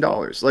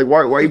 $15. Like, why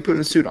are you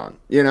putting a suit on?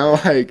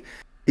 Like,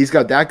 he's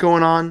got that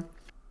going on.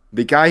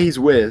 The guy he's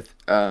with,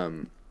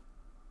 the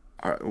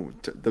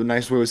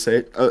nice way to say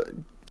it,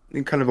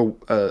 kind of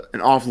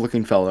an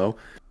off-looking fellow,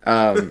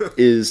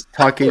 is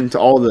talking to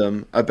all of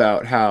them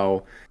about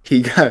how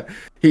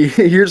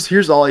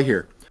here's all I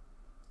hear.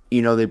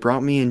 they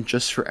brought me in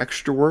just for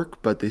extra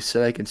work, but they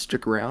said I can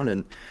stick around,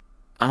 and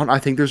I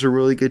think there's a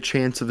really good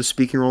chance of a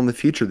speaking role in the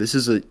future. This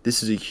is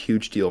a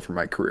huge deal for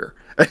my career.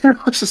 And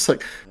I was just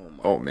like,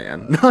 oh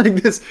man,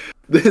 like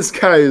this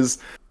guy is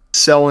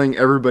selling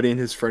everybody in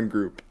his friend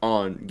group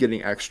on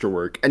getting extra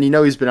work, and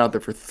he's been out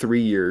there for 3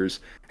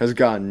 years, has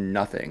gotten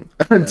nothing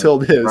until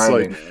this.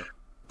 Grinding. Like,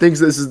 thinks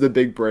this is the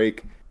big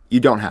break. You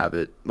don't have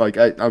it. Like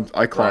I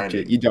clocked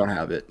it. You don't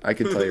have it. I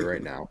can tell you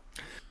right now.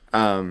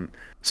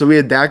 So we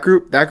had that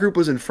group. That group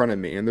was in front of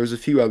me, and there's a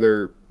few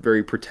other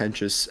very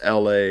pretentious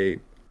LA.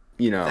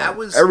 That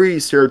was every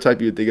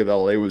stereotype you'd think of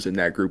LA was in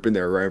that group, and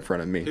they were right in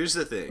front of me. Here's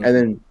the thing. And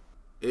then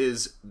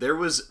there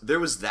was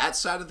that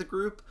side of the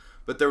group,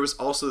 but there was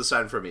also the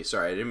side in front of me.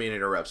 Sorry, I didn't mean to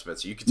interrupt,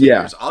 Spencer. You continue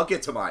yours. I'll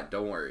get to mine.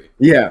 Don't worry.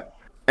 Yeah.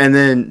 And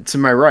then to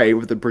my right,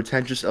 with the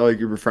pretentious LA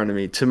group in front of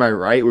me, to my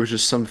right was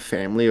just some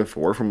family of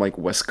 4 from like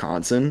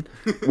Wisconsin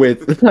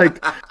with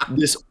like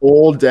this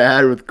old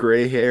dad with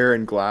gray hair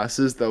and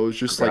glasses that was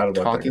just like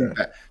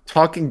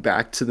talking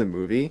back to the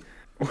movie.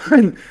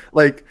 When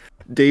like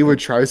Dave would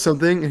try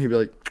something and he'd be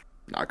like,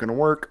 not gonna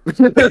work.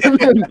 and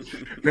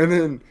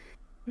then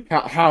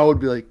Hal would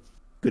be like,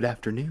 good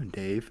afternoon,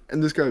 Dave.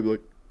 And this guy would be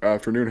like,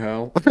 afternoon,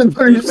 Hal. And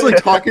then he's just like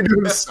talking to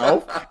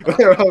himself.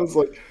 And I was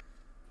like,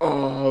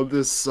 oh,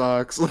 this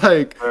sucks.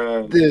 Like,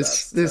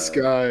 this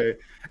guy.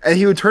 And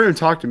he would turn and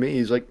talk to me.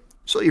 He's like,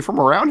 so you from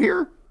around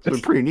here? It's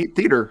a pretty neat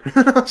theater.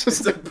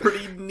 It's a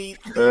pretty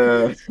neat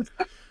theater.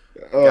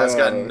 Guy's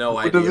got no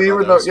idea.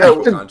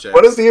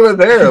 What is even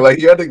there? Like,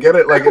 you had to get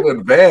it like in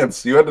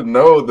advance. You had to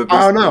know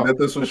that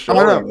this was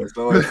showing.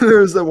 There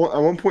was at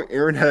one point,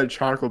 Aaron had a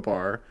chocolate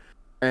bar,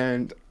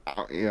 and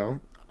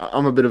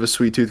I'm a bit of a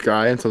sweet tooth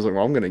guy, and so I was like,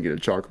 well, I'm gonna get a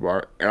chocolate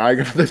bar, and I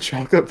got the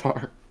chocolate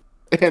bar.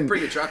 And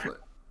pretty good chocolate.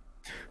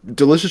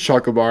 Delicious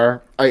chocolate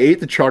bar. I ate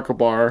the chocolate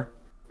bar,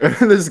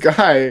 and this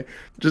guy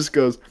just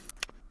goes,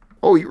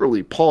 oh, you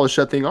really polished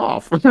that thing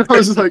off. And I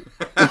was like,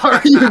 why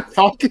are you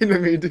talking to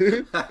me,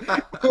 dude?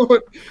 I don't need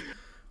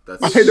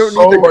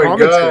the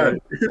commentary.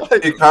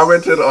 God. He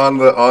commented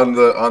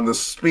on the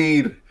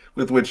speed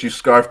with which you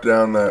scarfed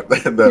down that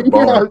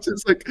bar. Yeah, it's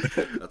just like,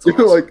 that's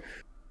awesome. Like,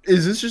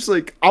 is this just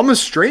like, I'm a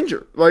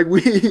stranger? Like,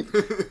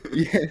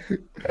 yeah.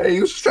 Hey,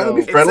 you was trying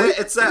to be friendly.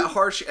 It's that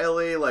harsh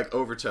LA like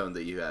overtone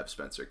that you have,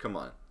 Spencer. Come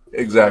on.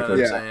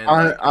 Exactly. You know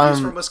what I'm saying?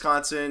 He's from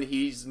Wisconsin.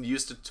 He's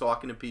used to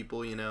talking to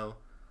people,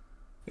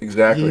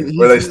 Exactly.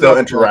 Where they still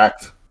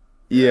interact.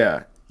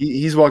 Yeah.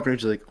 He's walking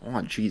around like,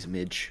 oh, jeez,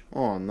 Midge.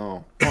 Oh,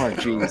 no. Oh,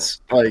 jeez.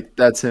 Like,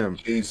 that's him.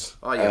 Jeez.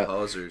 Oh, yeah,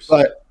 posers.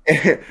 But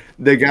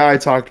the guy I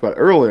talked about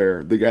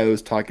earlier, the guy that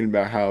was talking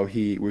about how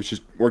he was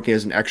just working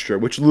as an extra,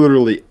 which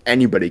literally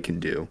anybody can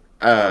do,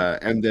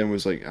 and then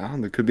was like,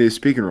 there could be a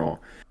speaking role.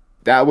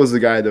 That was the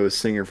guy that was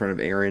singing in front of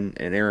Aaron.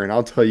 And Aaron,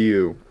 I'll tell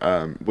you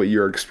what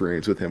your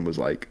experience with him was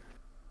like.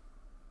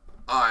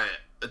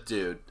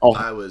 Dude, oh,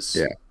 I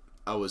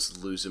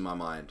was losing my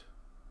mind.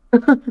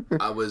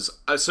 I was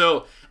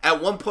so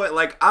at one point,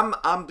 like I'm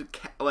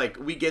like,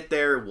 we get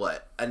there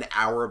an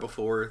hour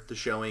before the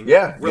showing.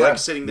 Yeah, we're like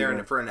sitting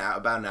there for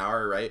about an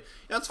hour, right?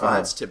 That's fine.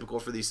 It's typical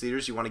for these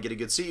theaters. You want to get a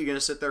good seat, you're gonna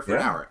sit there for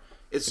an hour.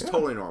 It's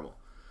totally normal.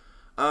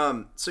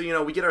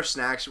 So we get our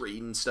snacks, we're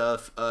eating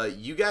stuff.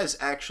 You guys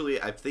actually,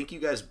 I think you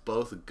guys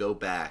both go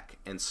back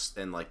and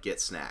like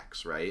get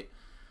snacks, right?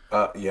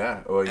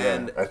 Yeah. Oh yeah.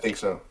 And I think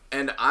so.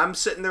 And I'm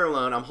sitting there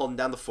alone. I'm holding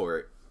down the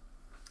fort.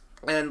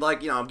 And,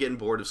 I'm getting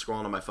bored of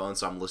scrolling on my phone,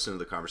 so I'm listening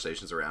to the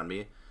conversations around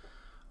me.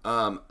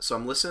 So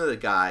I'm listening to the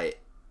guy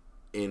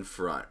in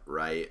front,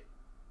 right?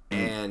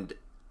 And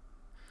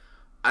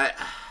I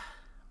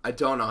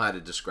don't know how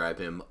to describe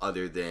him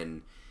other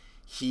than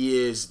he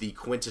is the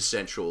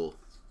quintessential,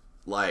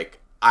 like,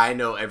 I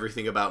know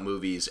everything about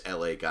movies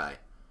LA guy.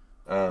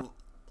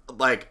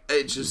 Like,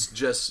 it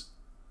just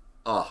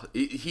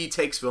he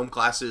takes film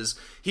classes.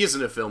 He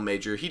isn't a film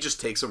major. He just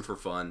takes them for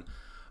fun.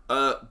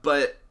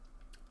 But...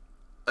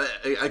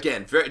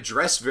 again,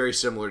 dressed very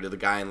similar to the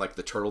guy in like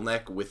the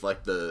turtleneck with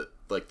like the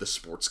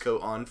sports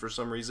coat on for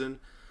some reason.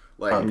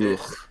 Like, it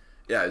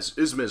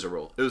was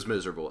miserable. It was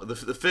miserable.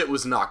 The fit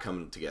was not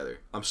coming together.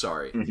 I'm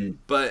sorry,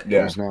 but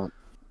it was not.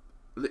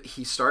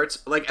 He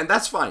starts like, and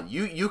that's fine.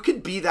 You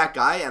could be that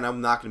guy, and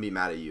I'm not gonna be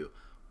mad at you.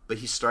 But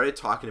he started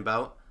talking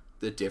about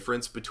the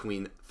difference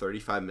between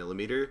 35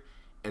 millimeter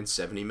and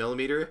 70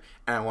 millimeter,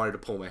 and I wanted to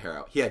pull my hair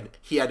out.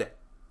 He had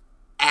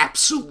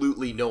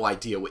absolutely no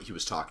idea what he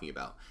was talking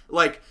about.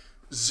 Like,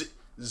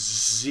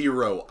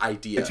 zero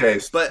idea. A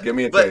taste. Give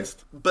me a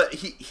taste. But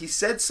he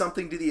said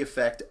something to the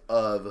effect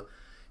of,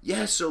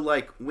 yeah, so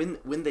like when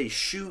they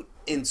shoot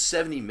in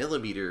 70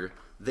 millimeter,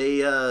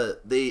 they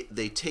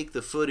take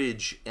the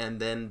footage and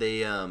then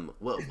they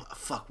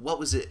what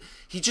was it?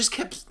 He just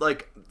kept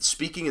like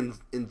speaking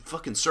in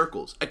fucking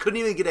circles. I couldn't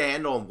even get a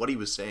handle on what he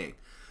was saying.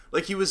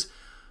 Like he was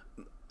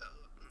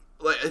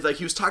like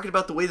he was talking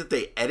about the way that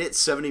they edit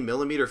 70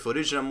 millimeter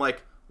footage, and I'm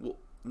like, well,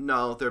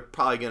 no, they're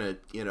probably gonna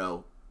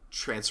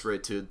transfer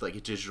it to like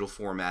a digital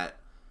format,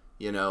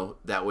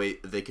 that way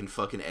they can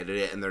fucking edit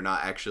it and they're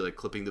not actually like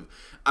clipping the.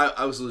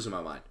 I was losing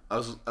my mind. I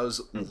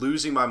was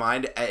losing my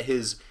mind at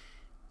his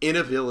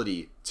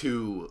inability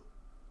to,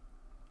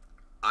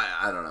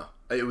 I don't know.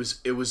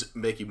 It was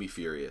making me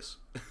furious.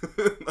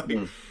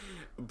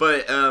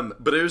 But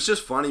it was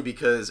just funny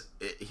because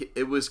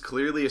it was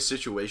clearly a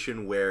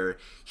situation where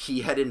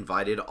he had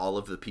invited all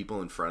of the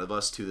people in front of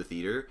us to the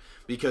theater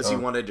because he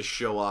wanted to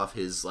show off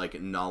his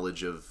like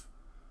knowledge of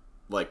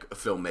like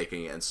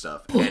filmmaking and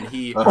stuff. And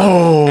he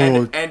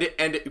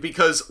and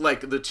because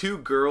like the two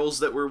girls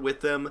that were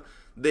with them,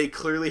 they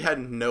clearly had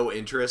no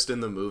interest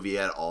in the movie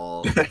at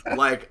all.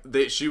 Like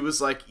she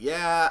was like,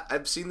 "Yeah,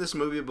 I've seen this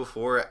movie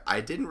before. I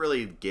didn't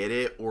really get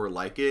it or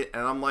like it."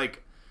 And I'm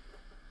like,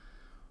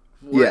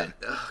 what? Yeah.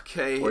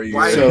 Okay.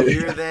 Why are you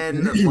here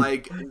then?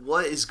 Like,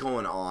 what is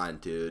going on,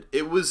 dude?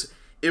 It was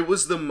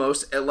the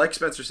most, like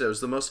Spencer said, it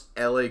was the most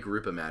LA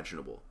group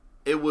imaginable.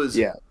 It was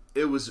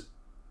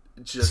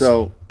just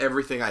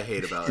everything I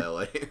hate about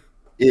LA.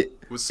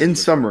 In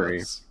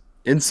summary,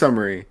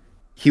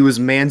 he was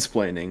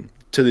mansplaining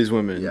to these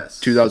women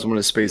 2001: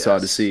 A Space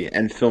Odyssey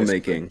and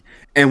filmmaking,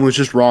 and was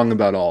just wrong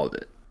about all of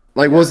it.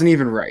 Like, wasn't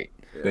even right.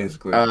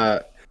 Basically.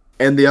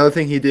 And the other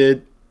thing he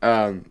did,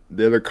 the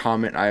other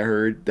comment I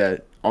heard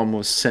that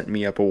almost sent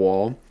me up a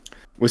wall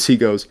was he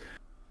goes,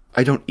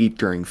 "I don't eat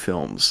during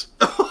films."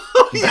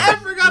 Yeah, I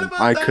forgot about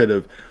that. I could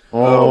have.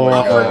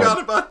 I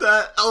forgot about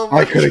that. Oh my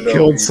I could have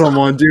killed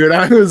someone, dude.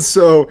 I was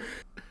so,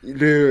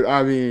 dude.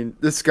 I mean,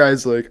 this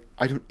guy's like,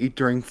 "I don't eat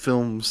during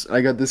films." And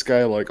I got this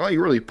guy like, "Oh,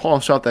 you really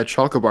polished out that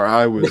chocolate bar."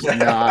 I was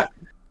not.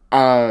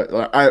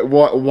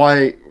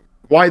 Why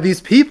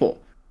these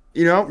people?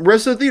 You know,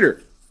 rest of the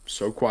theater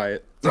so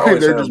quiet.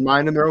 They're just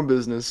minding their own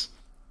business.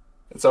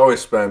 It's always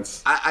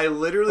Spence. I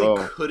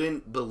literally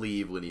couldn't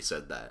believe when he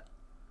said that.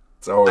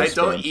 It's always I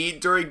don't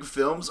eat during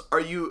films. Are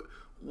you?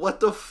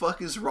 What the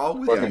fuck is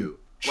wrong with you?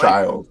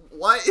 Child. Like,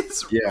 what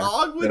is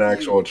wrong with you? An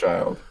actual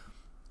child.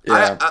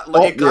 Yeah.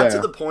 It got to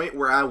the point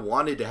where I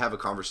wanted to have a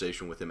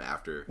conversation with him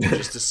after,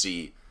 just to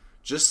see,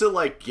 just to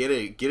like get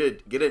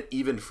an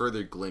even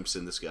further glimpse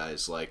in this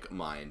guy's like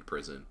mind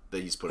prison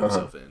that he's put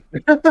himself in.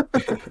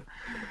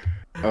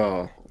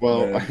 Oh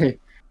well.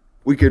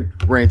 We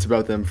could rant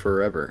about them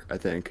forever, I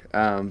think.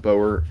 But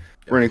we're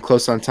running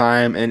close on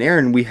time. And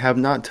Aaron, we have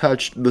not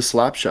touched the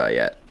Slapshot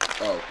yet.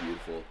 Oh,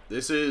 beautiful.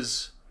 This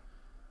is...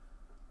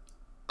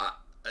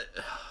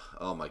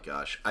 oh my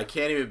gosh. I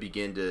can't even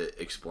begin to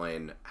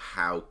explain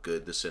how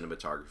good the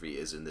cinematography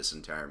is in this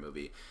entire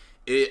movie.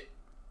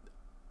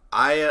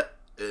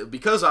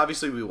 Because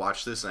obviously we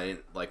watched this and I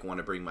didn't like want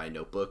to bring my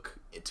notebook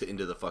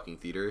into the fucking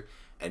theater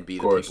and be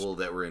the people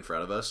that were in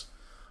front of us.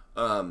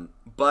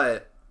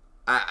 But...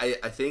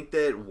 I think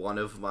that one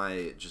of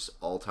my just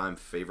all-time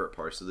favorite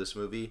parts of this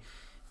movie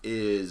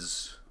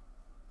is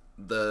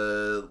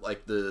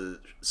the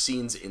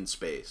scenes in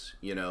space,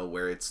 you know,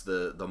 where it's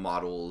the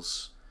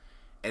models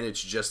and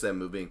it's just them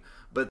moving.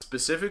 But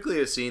specifically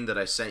a scene that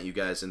I sent you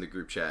guys in the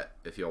group chat,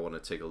 if y'all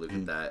want to take a look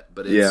at that.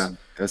 But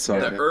it's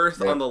the Earth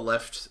on the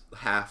left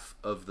half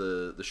of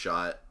the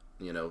shot,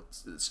 you know,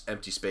 it's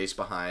empty space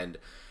behind.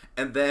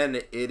 And then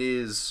it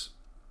is...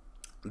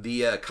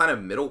 the kind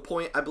of middle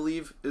point, I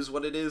believe, is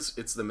what it is.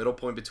 It's the middle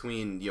point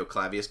between, you know,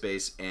 Clavius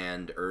Base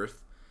and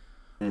Earth,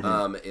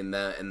 in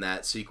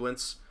that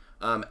sequence.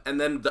 And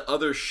then the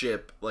other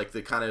ship, like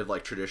the kind of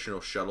like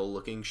traditional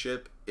shuttle-looking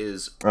ship,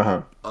 is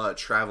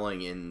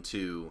traveling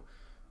into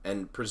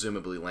and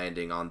presumably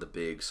landing on the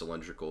big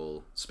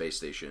cylindrical space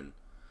station.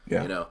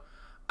 Yeah, you know,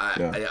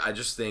 I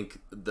just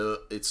think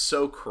it's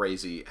so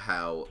crazy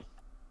how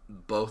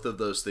both of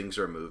those things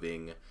are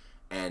moving,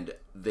 and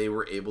they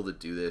were able to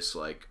do this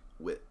like.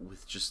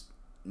 With just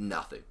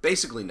nothing.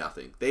 Basically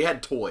nothing. They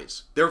had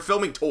toys. They were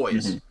filming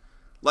toys.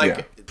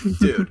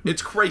 Dude,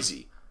 it's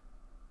crazy.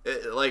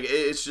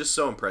 It's just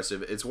so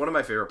impressive. It's one of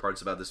my favorite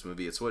parts about this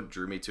movie. It's what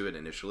drew me to it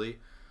initially.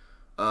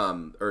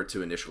 Or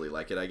to initially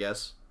like it, I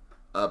guess.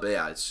 But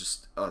yeah, it's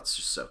just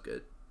so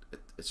good.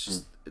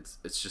 It's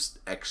just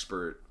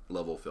expert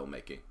level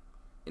filmmaking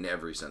in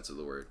every sense of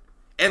the word.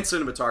 And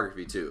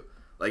cinematography too.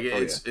 Like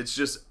it's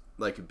just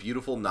like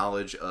beautiful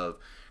knowledge of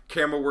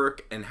camera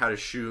work and how to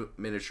shoot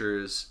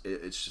miniatures.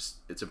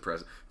 It's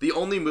impressive. The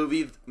only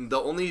movies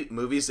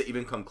that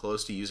even come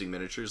close to using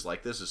miniatures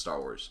like this is Star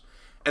Wars,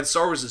 and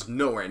Star Wars is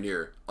nowhere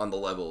near on the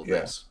level of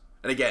this.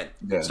 And again,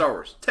 Star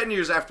Wars 10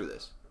 years after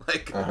this,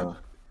 like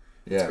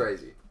it's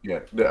crazy.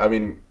 I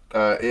mean,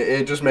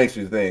 it just makes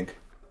you think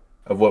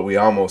of what we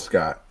almost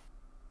got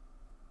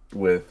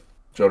with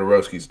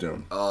Jodorowsky's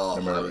Dune. Oh,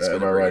 am I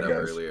right,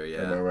 guys? Earlier,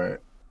 yeah. Am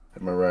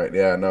I right?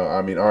 Yeah, no,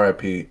 I mean,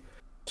 R.I.P.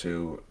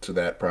 to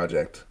that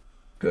project.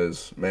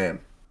 Because, man,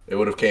 it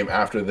would have came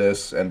after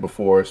this and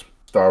before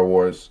Star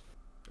Wars.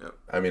 Yep.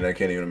 I mean, I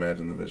can't even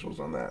imagine the visuals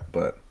on that,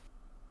 but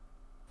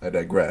I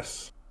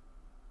digress.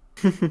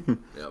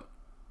 Yep.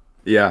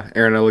 Yeah,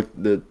 Aaron,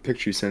 the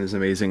picture you sent is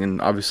amazing, and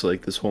obviously,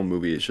 like, this whole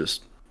movie is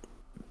just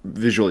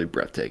visually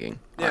breathtaking.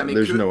 Yeah, I mean,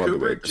 there's no other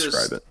way to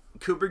describe it.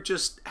 Kubrick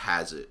just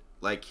has it.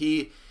 Like,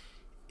 I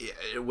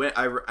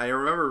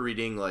remember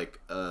reading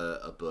like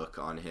a book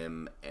on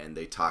him, and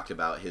they talked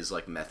about his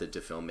like method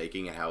to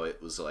filmmaking and how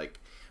it was like,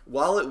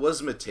 while it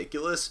was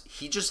meticulous,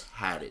 he just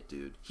had it,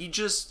 dude.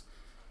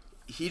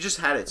 he just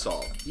had it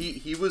solved.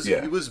 He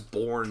was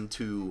born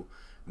to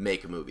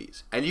make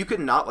movies, and you could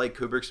not like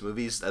Kubrick's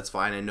movies. That's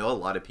fine. I know a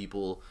lot of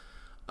people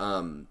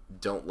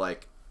don't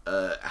like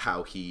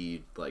how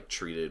he like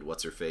treated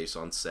what's her face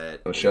on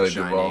set. Shelley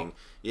Duvall.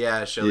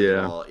 Yeah, Shelley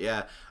Duvall.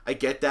 Yeah, I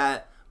get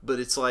that, but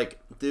it's like,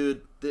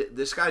 dude,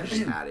 this guy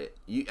just had it.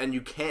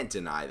 You can't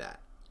deny that.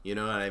 You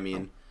know what I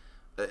mean?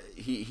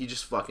 He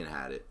just fucking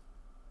had it.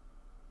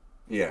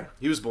 Yeah,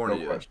 he was born to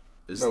do it.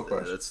 No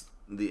question. That's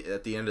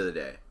at the end of the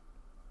day.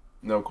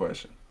 No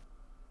question.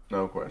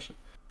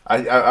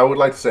 I would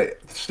like to say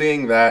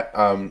seeing that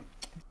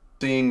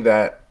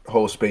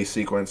whole space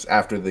sequence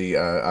after the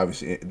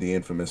obviously the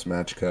infamous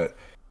match cut,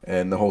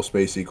 and the whole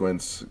space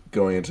sequence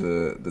going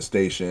into the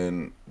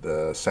station,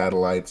 the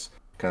satellites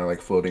kind of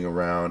like floating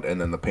around, and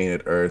then the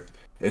painted Earth.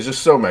 It's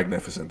just so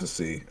magnificent to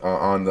see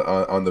on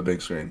the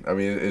big screen. I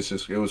mean,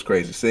 it was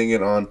crazy seeing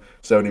it on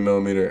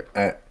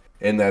 70mm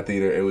in that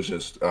theater. It was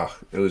just a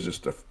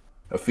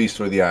feast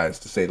for the eyes,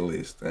 to say the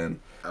least. And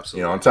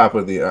absolutely, on top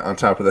of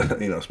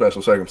the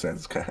special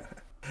circumstances,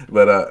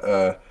 but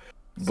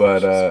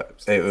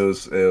it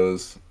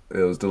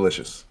was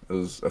delicious. It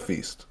was a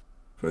feast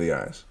for the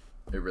eyes.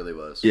 It really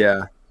was.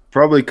 Yeah,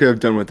 probably could have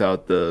done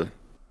without the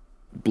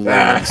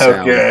blaring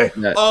sound. Okay.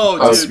 Dude,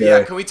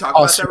 yeah. Can we talk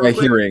about that real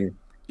quick? Hearing.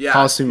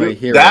 Yeah, my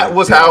hearing. That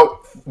was how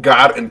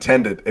God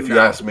intended, if you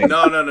ask me.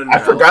 No. I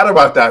forgot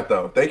about that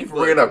though. Thank you for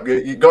bringing it up.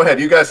 Go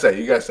ahead. You guys say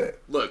it.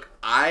 Look,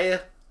 I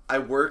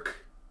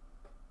work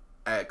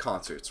at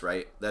concerts,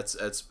 right? That's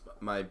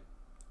my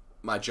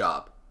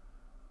job.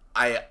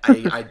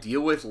 I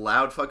deal with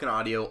loud fucking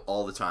audio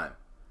all the time.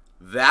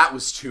 That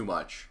was too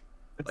much.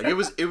 Like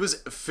it was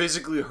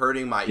physically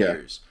hurting my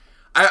ears.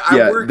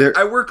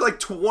 I work like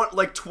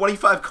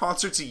 25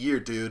 concerts a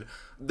year, dude.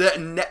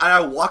 And I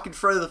walk in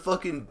front of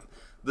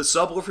the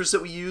subwoofers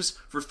that we use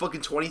for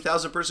fucking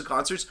 20,000 person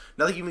concerts.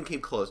 Nothing even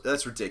came close.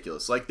 That's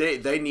ridiculous. Like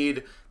they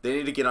need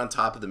to get on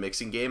top of the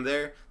mixing game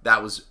there.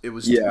 It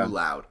was too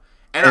loud.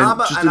 And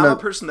I'm a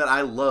person that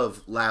I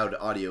love loud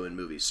audio in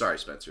movies. Sorry,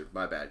 Spencer.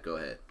 My bad. Go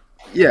ahead.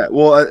 Yeah,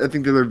 well, I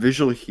think the other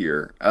visual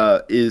here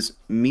is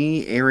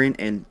me, Aaron,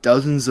 and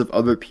dozens of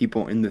other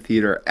people in the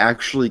theater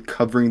actually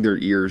covering their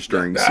ears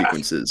during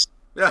sequences.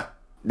 Yeah.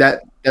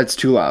 That's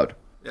too loud.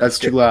 Yeah, that's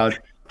too loud.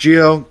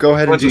 Gio, go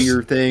ahead and do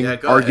your thing. Yeah,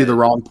 argue the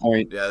wrong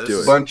point. Yeah,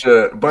 do it. Bunch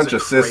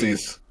of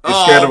sissies.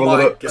 Scared of a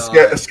little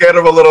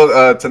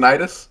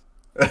tinnitus.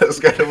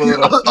 Scared of a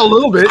little. A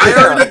little bit.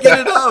 I already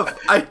get enough.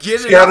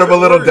 Scared of a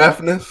little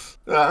deafness.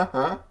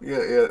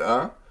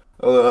 Yeah.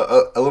 A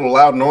little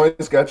loud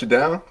noise got you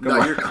down.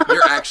 You're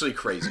actually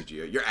crazy,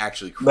 Gio. You're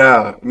actually crazy.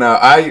 No.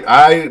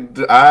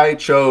 I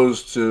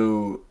chose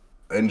to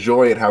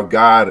enjoy it how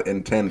God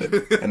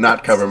intended and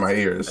not cover my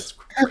ears.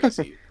 That's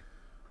crazy.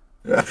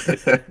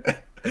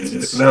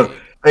 No,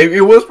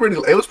 it was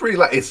pretty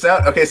loud. It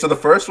sound okay. So the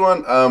first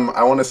one,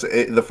 I want to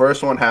say the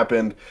first one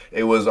happened.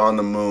 It was on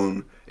the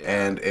moon,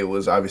 and it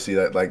was obviously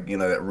that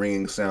that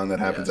ringing sound that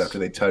happens after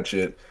they touch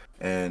it,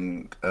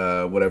 and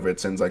whatever it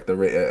sends I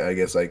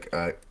guess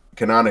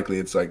canonically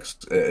it's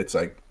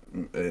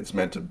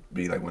meant to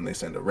be like when they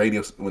send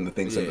when the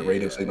thing sends a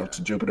radio signal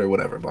to Jupiter,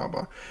 whatever, blah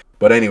blah.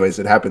 But anyways,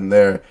 it happened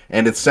there,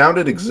 and it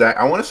sounded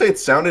I want to say it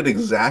sounded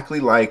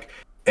exactly like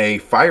a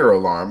fire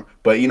alarm,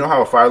 but you know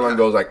how a fire alarm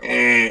goes like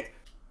so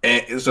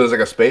it's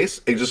like a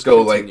space. It just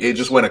go like it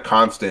just went a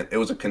constant. It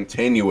was a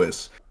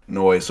continuous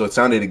noise, so it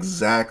sounded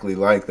exactly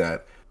like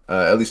that,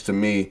 at least to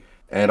me.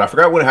 And I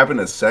forgot what happened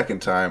the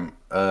second time.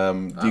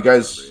 Do you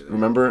guys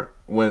remember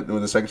when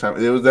the second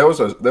time? There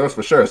was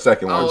for sure a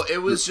second one. Oh,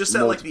 it was just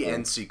at like the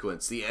end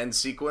sequence. The end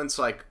sequence,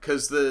 like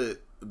because the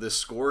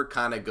score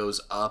kind of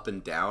goes up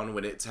and down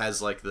when it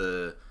has like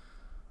the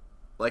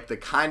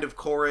kind of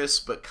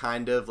chorus, but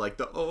kind of like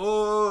the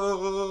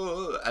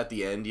at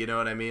the end. You know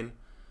what I mean?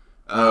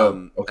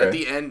 Okay. At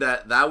the end,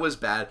 that was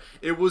bad.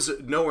 It was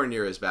nowhere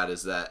near as bad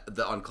as the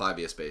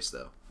Enclavia space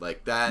though.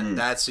 Like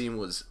that scene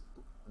was.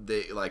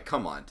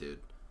 Come on, dude.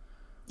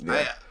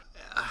 Yeah.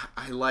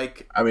 I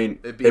mean,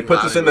 it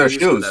puts us in their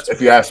shoes. If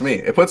you ask me,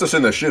 it puts us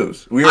in their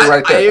shoes. We were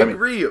right I there.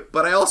 agree,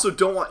 but I also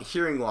don't want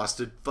hearing loss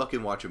to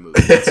fucking watch a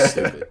movie. That's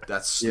stupid.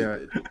 That's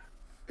stupid. Yeah.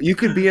 You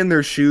could be in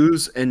their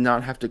shoes and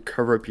not have to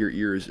cover up your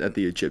ears at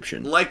the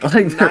Egyptian.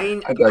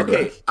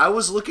 Okay, I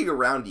was looking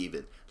around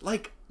even.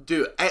 Like,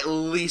 dude, at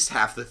least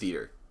half the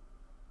theater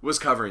was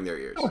covering their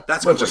ears.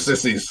 That's bunch of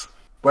sissies.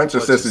 Bunch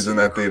of sissies in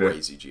that theater.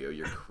 Crazy, Gio.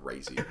 You're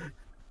crazy.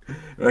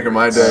 Back in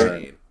my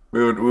day,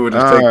 we would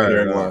just take the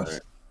hearing loss.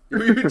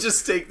 We would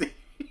just take the.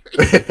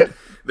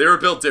 They were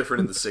built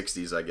different in the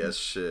 '60s, I guess.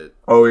 Shit.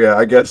 Oh yeah,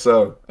 I guess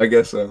so.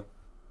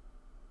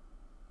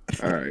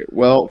 All right,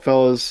 well,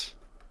 fellas,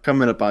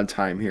 coming up on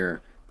time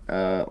here.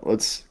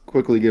 Let's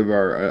quickly give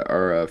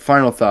our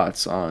final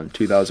thoughts on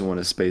 2001: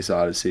 A Space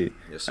Odyssey.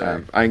 Yes,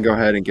 sir. I can go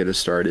ahead and get us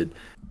started.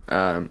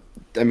 I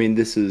mean,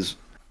 this is.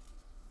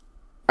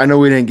 I know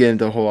we didn't get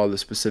into a whole lot of the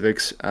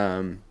specifics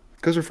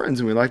because we're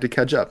friends and we like to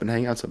catch up and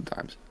hang out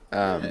sometimes.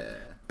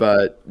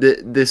 But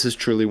this is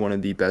truly one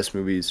of the best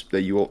movies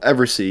that you will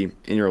ever see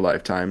in your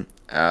lifetime.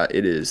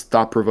 It is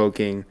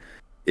thought-provoking.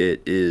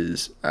 It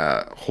is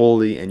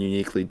wholly and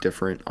uniquely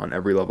different on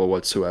every level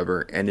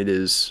whatsoever, and it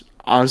is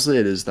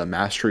the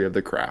mastery of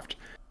the craft.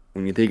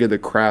 When you think of the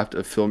craft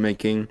of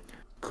filmmaking,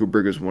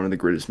 Kubrick is one of the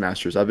greatest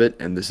masters of it,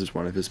 and this is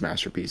one of his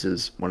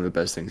masterpieces, one of the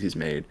best things he's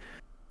made.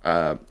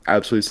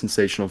 Absolutely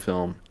sensational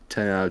film,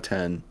 10 out of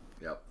 10,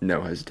 Yep.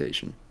 No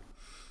hesitation.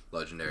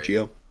 Legendary.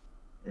 Gio?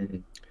 Mm-hmm.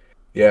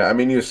 Yeah, I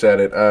mean, you said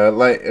it.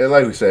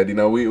 Like we said,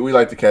 we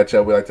like to catch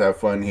up. We like to have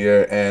fun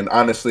here. And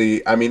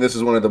honestly, I mean, this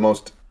is one of the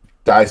most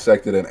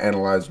dissected and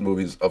analyzed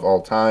movies of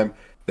all time.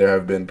 There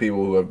have been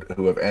people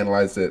who have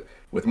analyzed it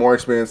with more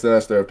experience than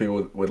us. There are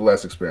people with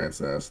less experience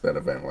than us that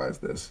have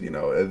analyzed this.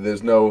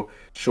 There's no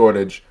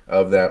shortage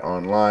of that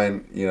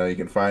online. You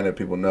can find it.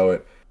 People know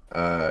it.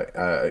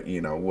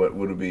 What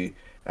would it be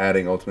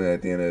adding ultimately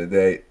at the end of the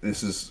day?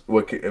 This is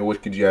what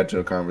could you add to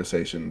a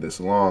conversation this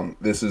long?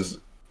 This is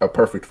a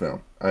perfect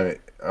film. I mean,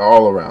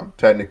 all around,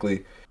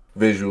 technically,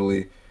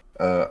 visually,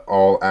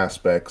 all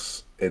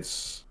aspects,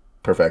 it's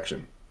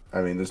perfection.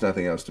 I mean, there's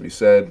nothing else to be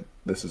said.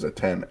 This is a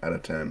 10 out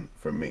of 10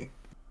 from me.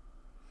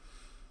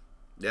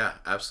 Yeah,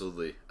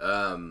 absolutely.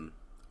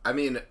 I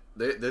mean,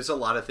 there's a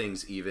lot of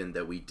things even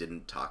that we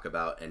didn't talk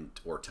about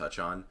or touch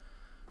on.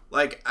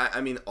 Like,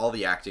 I mean, all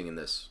the acting in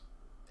this,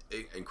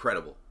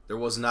 incredible. There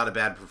was not a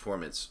bad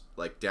performance,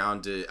 like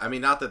down to, I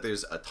mean, not that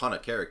there's a ton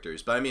of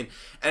characters, but I mean,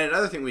 and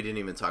another thing we didn't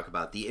even talk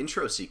about, the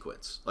intro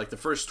sequence, like the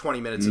first 20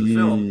 minutes of the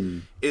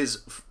film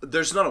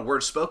there's not a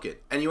word spoken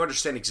and you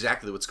understand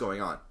exactly what's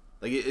going on.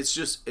 Like it's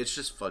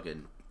just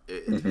fucking,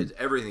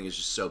 everything is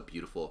just so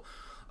beautiful.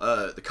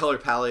 The color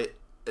palette,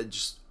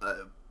 just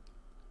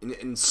an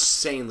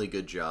insanely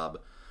good job.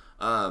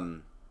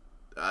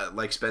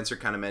 Like Spencer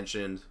kind of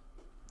mentioned,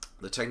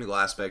 the technical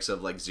aspects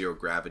of like zero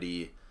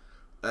gravity,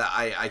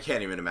 I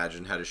can't even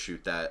imagine how to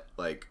shoot that.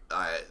 Like,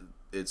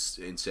 it's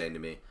insane to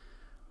me.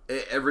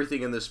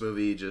 Everything in this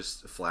movie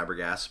just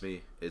flabbergasts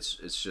me. It's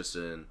just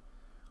an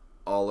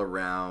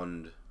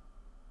all-around,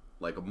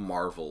 like, a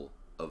marvel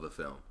of a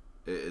film.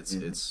 It's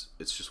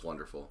just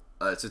wonderful.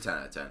 It's a 10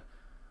 out of 10.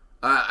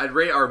 I'd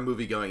rate our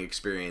movie-going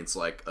experience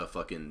like a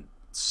fucking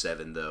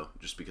 7, though,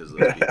 just because of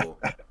those people.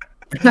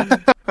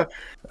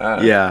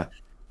 Yeah.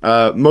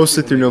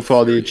 Mostly through No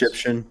Fall the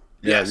Egyptian.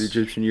 Yeah, the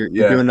Egyptian, you're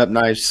doing up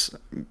nice.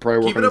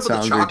 Probably working on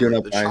sound. You're doing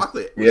up nice.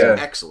 Chocolate was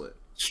excellent.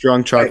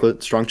 Strong chocolate.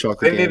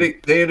 They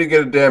need to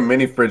get a damn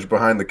mini fridge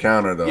behind the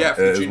counter though. Yeah,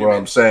 is what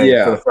I'm saying.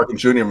 Yeah, for the fucking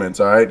junior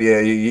mints. All right. Yeah,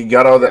 you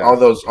got all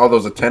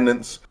those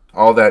attendants,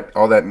 all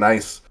that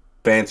nice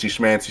fancy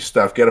schmancy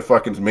stuff. Get a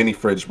fucking mini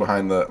fridge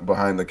behind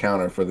the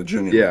counter for the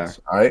junior mints.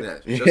 All right. Yeah,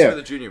 just for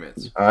the junior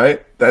mints. All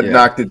right. That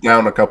knocked it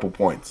down a couple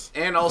points.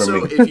 And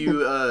also, if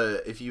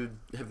you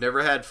have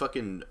never had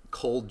fucking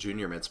cold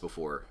junior mints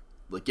before,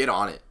 like, get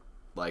on it.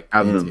 Like,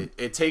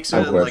 it takes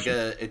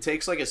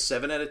like a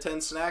 7 out of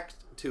 10 snack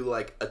to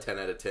like a 10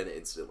 out of 10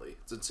 instantly.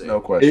 It's insane. No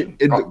question.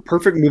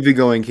 Perfect movie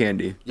going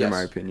candy, in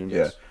my opinion.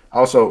 Yeah.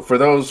 Also, for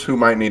those who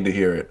might need to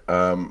hear it,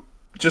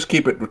 just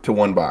keep it to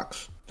one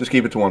box. Just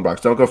keep it to one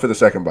box. Don't go for the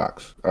second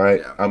box. All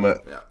right.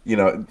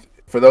 Yeah.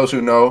 For those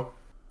who know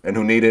and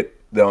who need it,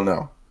 they'll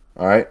know.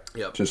 All right.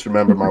 Yep. Just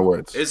remember my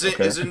words.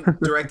 Isn't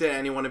directed at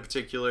anyone in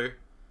particular?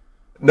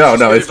 No,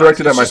 it's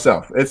directed at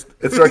myself. It's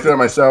directed at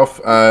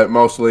myself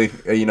mostly.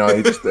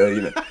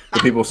 The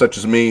people such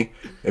as me.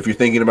 If you're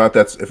thinking about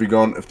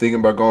thinking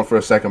about going for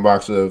a second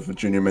box of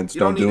Junior Mints,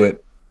 don't do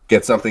it.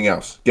 Get something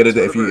else. Get it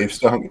if you're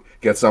still hungry.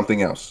 Get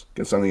something else.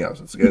 It's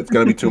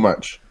gonna be too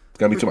much.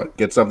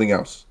 Get something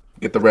else.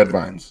 Get the red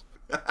vines.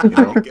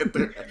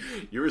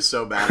 You were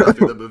so mad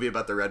after the movie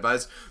about the red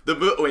vines.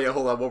 Wait,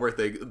 hold on, one more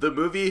thing. The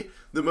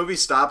movie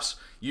stops.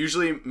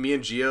 Usually, me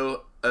and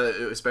Gio,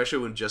 especially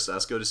when just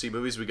us go to see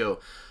movies, we go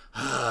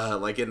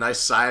like a nice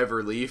sigh of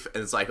relief,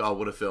 and it's like, oh,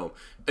 what a film.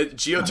 And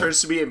Gio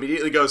turns to me and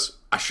immediately goes,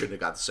 I shouldn't have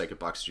got the second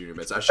box of Junior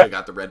Mints. I should have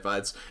got the red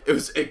vines.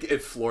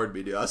 It floored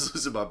me, dude. I was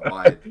losing my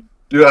mind.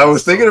 Dude, I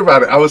was thinking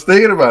about it.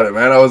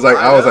 Man. I was like,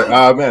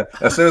 oh man.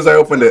 As soon as I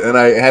opened it and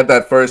I had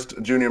that first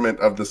Junior Mint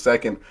of the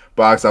second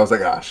box, I was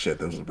like, shit,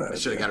 this was bad. I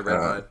should have got a red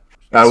vine.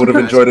 I would have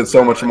enjoyed it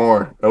so much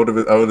more. I would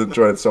have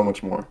enjoyed it so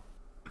much more.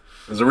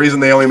 There's a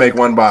reason they only make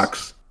one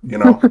box.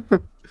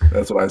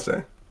 That's what I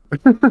say.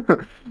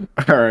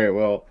 All right,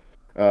 well,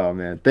 oh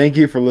man, thank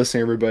you for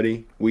listening,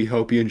 everybody. We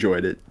hope you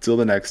enjoyed it. Till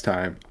the next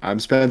time, I'm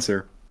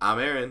Spencer. I'm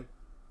Aaron.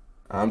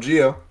 I'm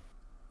Gio.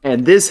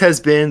 And this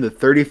has been the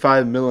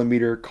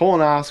 35mm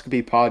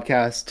colonoscopy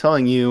podcast,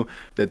 telling you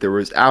that there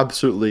was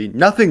absolutely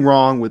nothing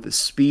wrong with the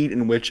speed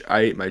in which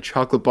I ate my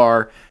chocolate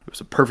bar. It was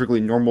a perfectly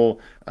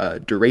normal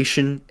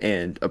duration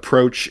and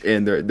approach,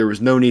 and there was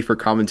no need for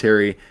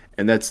commentary.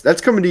 And that's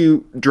coming to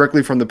you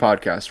directly from the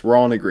podcast. We're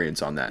all in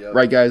agreement on that. Yep.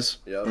 Right, guys?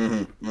 Yep.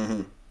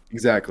 Mm-hmm.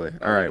 Exactly.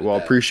 All right. Well,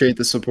 appreciate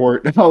the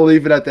support. I'll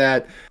leave it at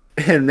that.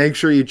 And make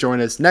sure you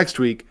join us next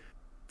week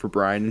for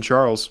Brian and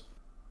Charles.